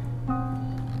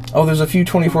 Oh, there's a few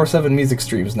 24/7 music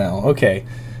streams now. Okay.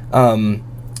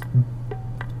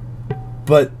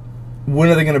 But when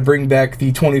are they going to bring back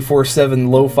the 24/7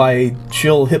 lo-fi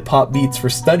chill hip-hop beats for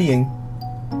studying?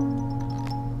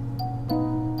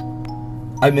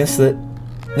 I missed it.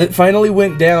 It finally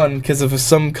went down because of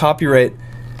some copyright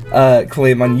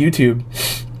claim on YouTube.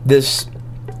 This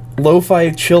lo-fi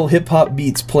chill hip-hop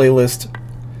beats playlist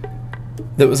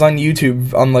that was on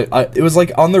YouTube, on like it was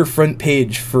like on their front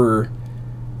page for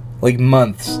like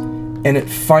months, and it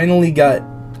finally got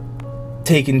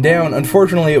taken down.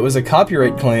 Unfortunately, it was a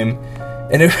copyright claim,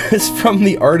 and it was from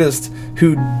the artist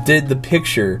who did the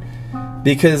picture,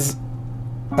 because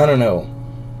I don't know,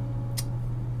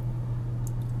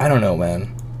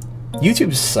 man.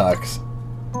 YouTube sucks.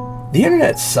 The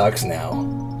internet sucks now,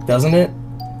 doesn't it?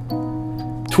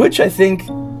 Twitch, I think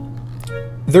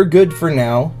they're good for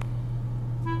now.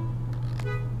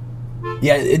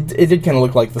 Yeah, it did kind of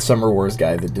look like the Summer Wars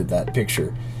guy that did that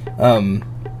picture. But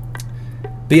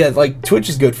yeah, like, Twitch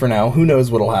is good for now. Who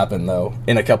knows what'll happen, though,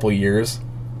 in a couple years.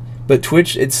 But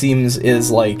Twitch, it seems,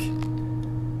 is, like,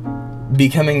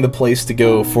 becoming the place to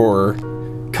go for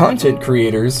content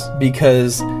creators,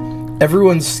 because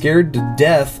everyone's scared to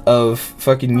death of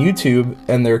fucking YouTube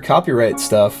and their copyright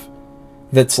stuff.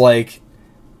 That's like,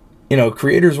 you know,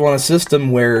 creators want a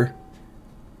system where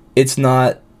it's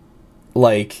not,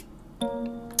 like,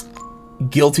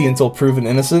 guilty until proven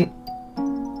innocent.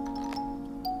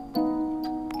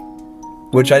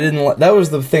 Which I didn't that was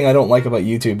the thing I don't like about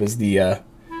YouTube, is the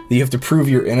you have to prove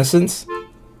your innocence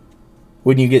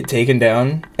when you get taken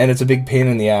down, and it's a big pain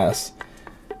in the ass.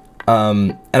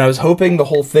 And I was hoping the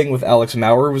whole thing with Alex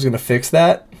Maurer was going to fix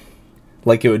that.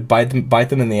 Like, it would bite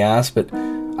them in the ass, but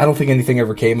I don't think anything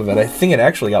ever came of it. I think it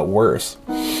actually got worse.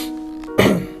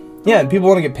 Yeah, and people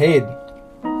want to get paid.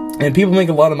 And people make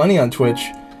a lot of money on Twitch.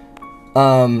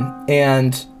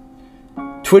 And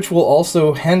Twitch will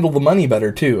also handle the money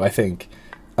better, too, I think.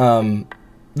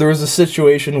 There was a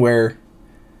situation where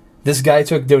this guy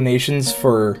took donations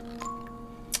for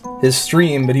his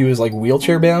stream, but he was, like,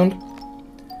 wheelchair bound.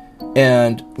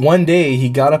 And one day, he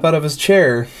got up out of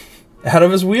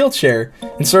his wheelchair,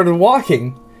 and started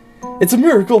walking. It's a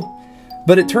miracle!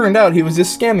 But it turned out he was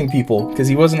just scamming people, because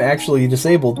he wasn't actually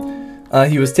disabled.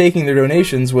 He was taking their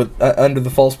donations with under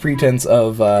the false pretense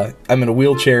of, I'm in a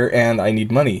wheelchair and I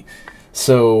need money.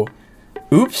 So,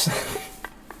 oops.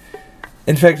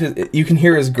 In fact, you can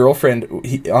hear his girlfriend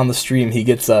on the stream. He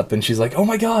gets up and she's like, "Oh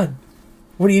my god,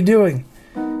 what are you doing?"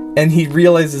 And he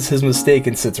realizes his mistake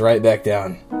and sits right back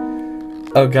down.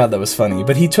 Oh god, that was funny.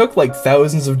 But he took like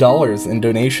thousands of dollars in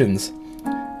donations,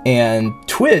 and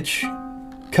Twitch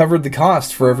covered the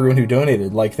cost for everyone who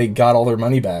donated. Like, they got all their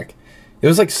money back. It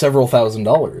was like several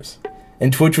 $1,000s.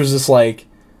 And Twitch was just like,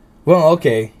 well,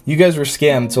 okay, you guys were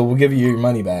scammed, so we'll give you your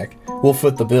money back. We'll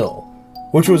foot the bill.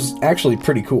 Which was actually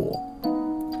pretty cool.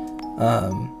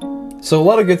 So a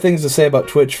lot of good things to say about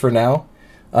Twitch for now.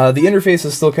 The interface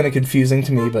is still kind of confusing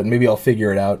to me, but maybe I'll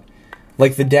figure it out.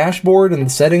 Like, the dashboard and the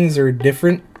settings are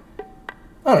different.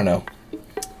 I don't know.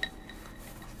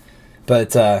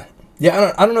 But,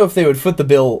 yeah, I don't know if they would foot the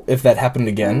bill if that happened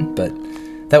again, but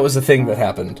that was the thing that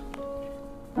happened.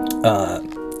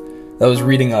 I was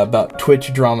reading about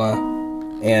Twitch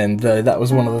drama, and that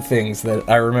was one of the things that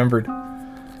I remembered.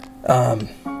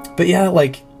 But yeah,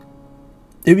 like,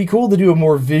 it'd be cool to do a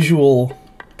more visual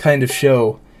kind of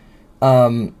show.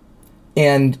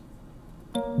 And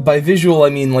by visual, I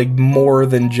mean, like, more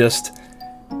than just,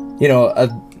 you know,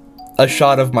 a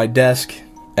shot of my desk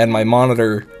and my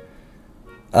monitor,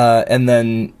 and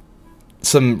then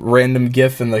some random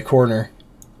GIF in the corner.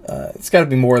 It's gotta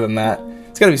be more than that.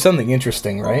 It's gotta be something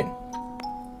interesting, right?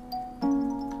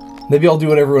 Maybe I'll do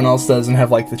what everyone else does and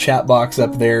have, like, the chat box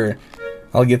up there.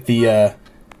 I'll get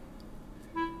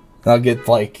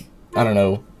like, I don't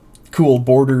know, cool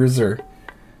borders, or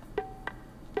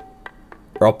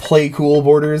I'll play cool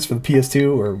borders for the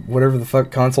PS2 or whatever the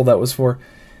fuck console that was for.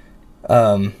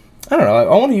 I don't know,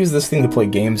 I want to use this thing to play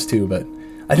games too, but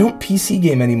I don't PC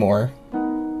game anymore.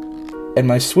 And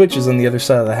my Switch is on the other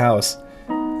side of the house.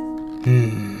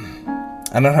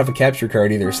 I don't have a capture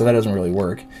card either, so that doesn't really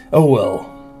work. Oh well.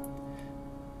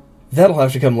 That'll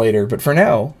have to come later, but for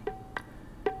now,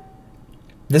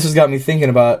 this has got me thinking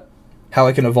about how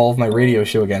I can evolve my radio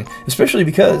show again. Especially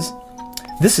because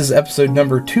this is episode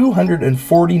number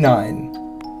 249.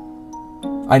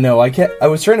 I know, I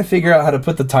was trying to figure out how to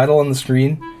put the title on the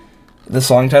screen, the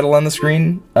song title on the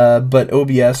screen, but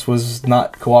OBS was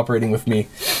not cooperating with me.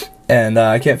 And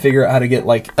I can't figure out how to get,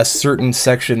 like, a certain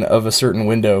section of a certain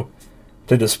window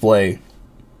to display.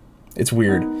 It's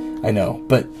weird, I know,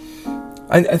 but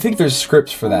I think there's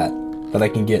scripts for that I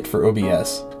can get for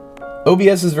OBS.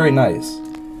 OBS is very nice.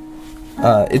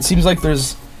 It seems like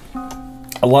there's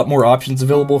a lot more options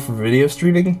available for video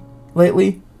streaming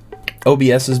lately.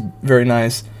 OBS is very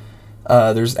nice.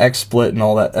 There's XSplit and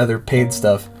all that other paid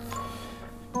stuff.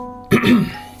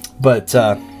 But,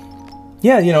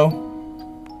 yeah, you know,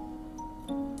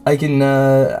 I can,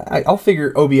 I'll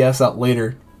figure OBS out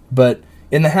later, but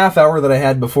in the half hour that I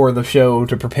had before the show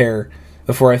to prepare,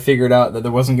 before I figured out that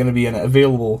there wasn't going to be an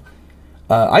available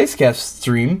Icecast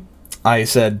stream, I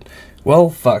said, well,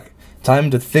 fuck,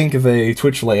 time to think of a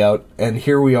Twitch layout, and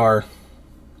here we are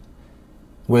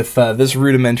with this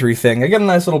rudimentary thing. I got a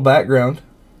nice little background.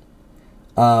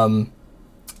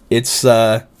 It's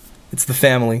the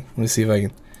family. Let me see if I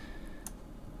can...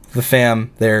 The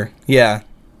fam there. Yeah.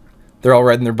 They're all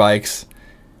riding their bikes.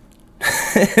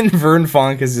 And Vern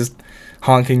Fonk is just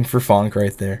honking for Fonk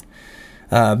right there.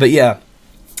 But yeah,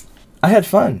 I had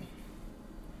fun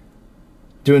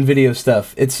doing video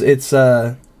stuff. It's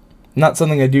not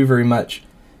something I do very much.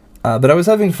 But I was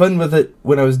having fun with it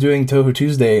when I was doing Toho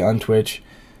Tuesday on Twitch.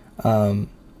 And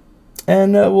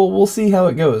we'll see how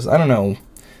it goes. I don't know.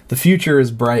 The future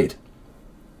is bright.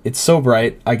 It's so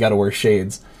bright, I gotta wear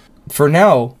shades. For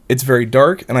now, it's very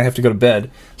dark, and I have to go to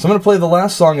bed. So I'm gonna play the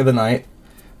last song of the night.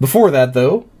 Before that,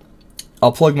 though,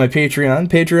 I'll plug my Patreon,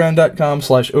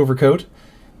 patreon.com/overcoat.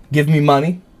 Give me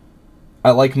money.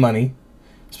 I like money.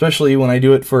 especially when I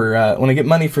do it for when I get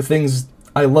money for things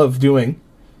I love doing.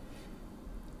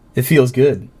 It feels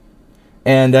good,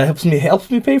 and helps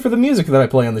me pay for the music that I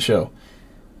play on the show.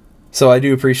 So I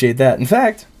do appreciate that. In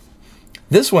fact,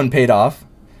 this one paid off.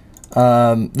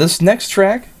 This next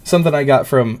track, something I got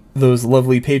from those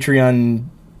lovely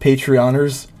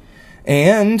Patreoners,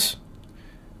 and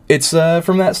it's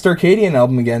from that Starcadian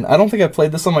album again. I don't think I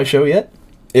played this on my show yet.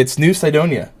 It's New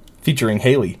Cydonia, featuring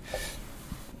Haley.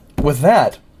 With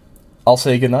that, I'll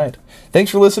say goodnight. Thanks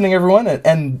for listening, everyone,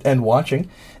 and watching,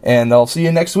 and I'll see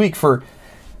you next week for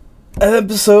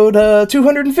episode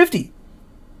 250.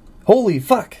 Holy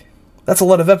fuck, that's a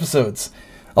lot of episodes.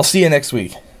 I'll see you next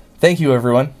week. Thank you,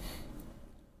 everyone.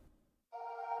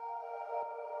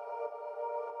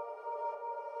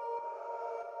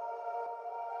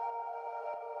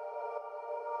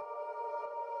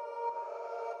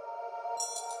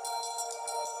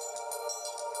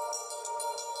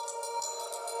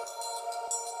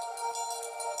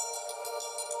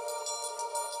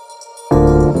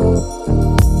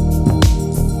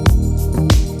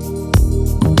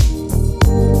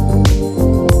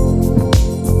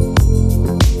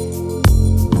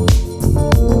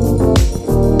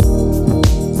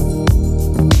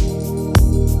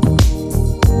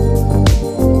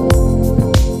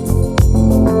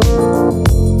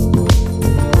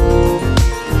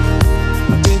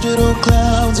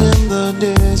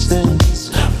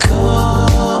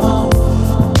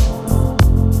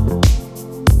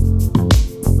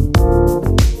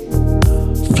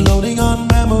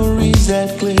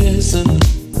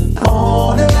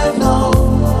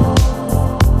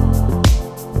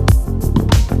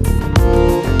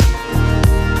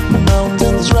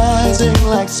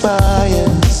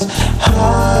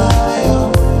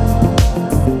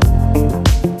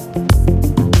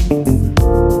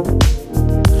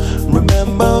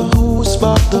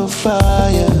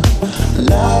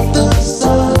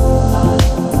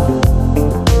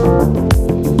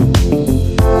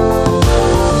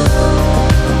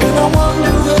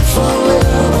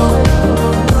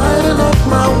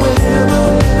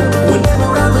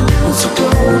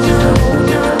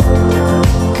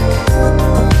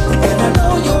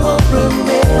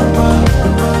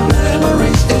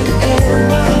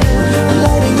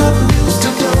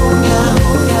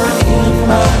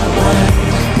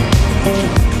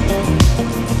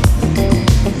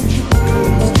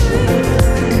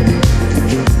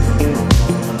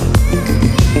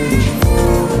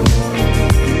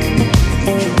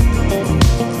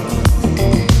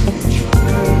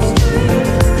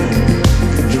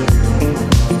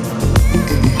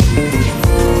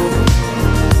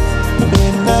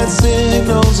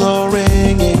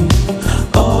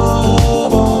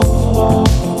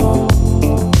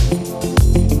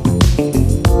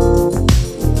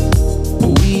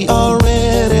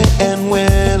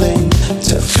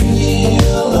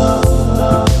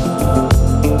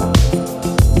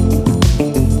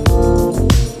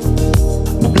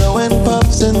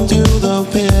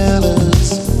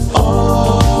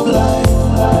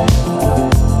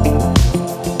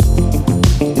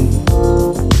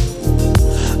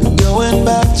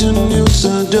 New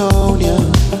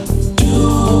Cydonia.